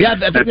were. Yeah,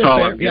 that's all.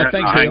 Fair. Yeah,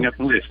 thanks, Theo.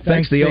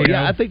 Thanks, Theo.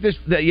 Yeah, I think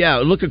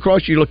look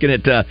across. You're looking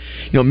at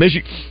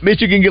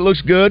Michigan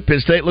looks good.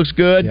 Penn State looks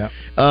good. Yeah.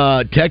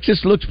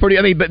 Texas looks pretty.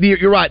 I mean, but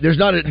you're right. There's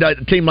not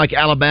a team like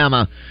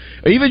Alabama.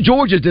 Even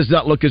Georgia does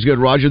not look as good.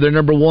 Roger, they're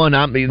number one.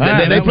 I mean,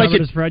 they play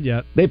the spread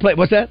yet. They play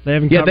what's that? They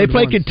haven't. Yeah, they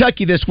play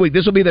Kentucky this week.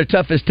 This will be their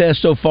toughest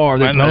test so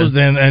far.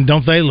 And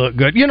don't they look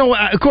good? You know,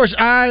 of course,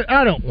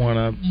 I don't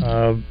want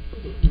to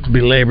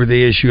belabor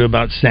the issue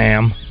about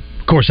Sam.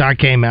 Of course, I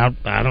came out,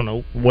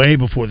 way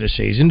before the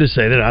season to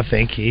say that I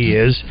think he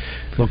is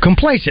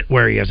complacent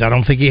where he is. I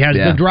don't think he has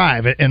the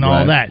drive and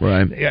all that.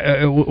 Right.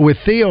 With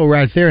Theo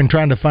right there and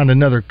trying to find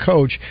another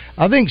coach,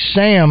 I think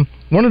Sam,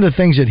 one of the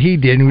things that he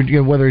did,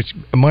 whether it's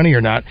money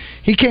or not,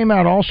 he came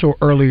out also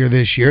earlier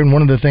this year, and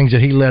one of the things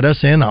that he let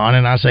us in on,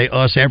 and I say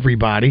us,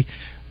 everybody,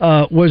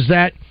 was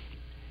that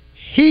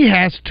he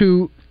has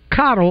to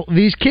coddle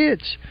these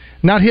kids.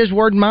 Not his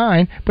word,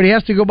 mine, but he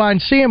has to go by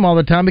and see them all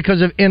the time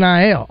because of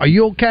NIL. Are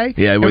you okay?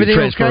 Yeah, everything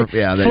transfer. Okay?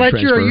 Yeah, Fletcher,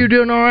 transfer. are you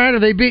doing all right? Are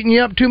they beating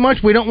you up too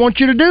much? We don't want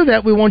you to do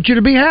that. We want you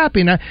to be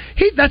happy. Now,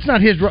 that's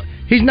not his.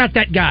 He's not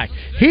that guy.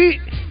 He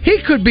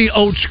could be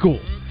old school,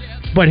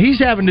 but he's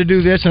having to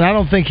do this, and I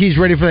don't think he's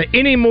ready for that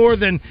any more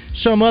than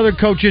some other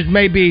coaches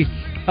may be.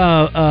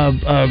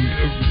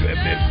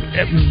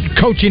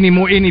 Coach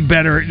any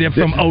better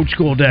from old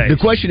school days. The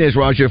question is,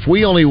 Roger, if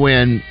we only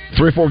win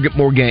 3 or 4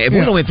 more games, if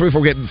we only win 3 or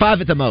 4 games,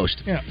 5 at the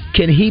most,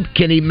 can he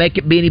make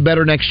it be any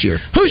better next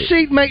year? Who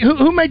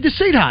made the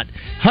seat hot?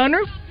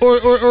 Hunter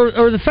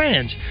or the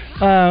fans?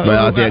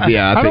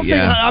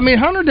 I mean,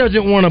 Hunter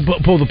doesn't want to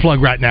pull the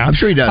plug right now. I'm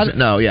sure he doesn't.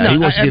 He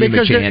wants to give him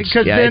a chance.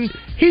 Because then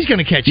he's going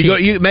to catch you.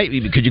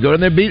 Could you go in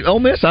there and beat Ole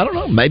Miss? I don't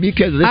know. Maybe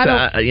because this.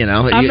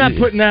 I'm not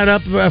putting that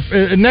up.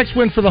 Next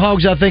win for the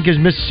Hogs, I think, is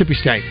Mississippi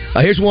State.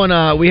 Here's one.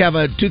 We have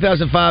a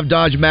 2005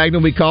 Dodge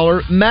Magnum. We call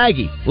her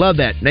Maggie. Love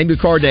that. Name your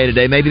car day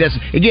today. Maybe that's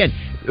again.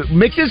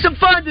 Mix in some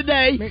fun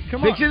today.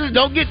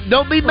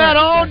 Don't be mad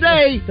all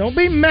day. Don't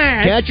be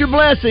mad. Catch your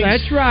blessings.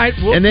 That's right.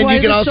 And then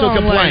you can also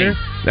complain.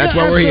 That's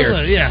why we're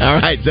here. Yeah. All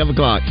right, 7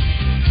 o'clock.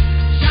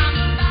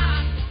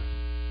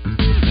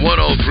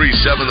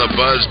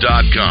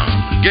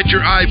 1037thebuzz.com. Get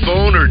your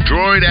iPhone or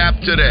Droid app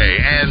today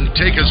and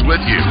take us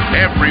with you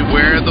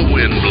everywhere the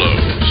wind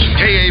blows.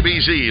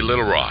 KABZ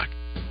Little Rock.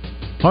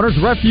 Hunter's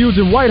Refuge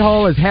in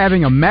Whitehall is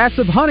having a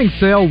massive hunting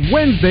sale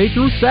Wednesday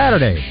through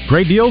Saturday.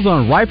 Great deals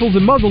on rifles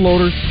and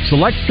muzzleloaders,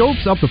 select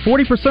scopes up to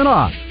 40%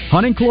 off.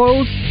 Hunting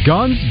clothes,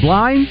 guns,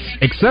 blinds,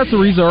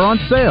 accessories are on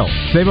sale.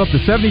 Save up to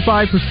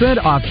 75%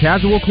 off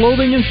casual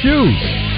clothing and shoes.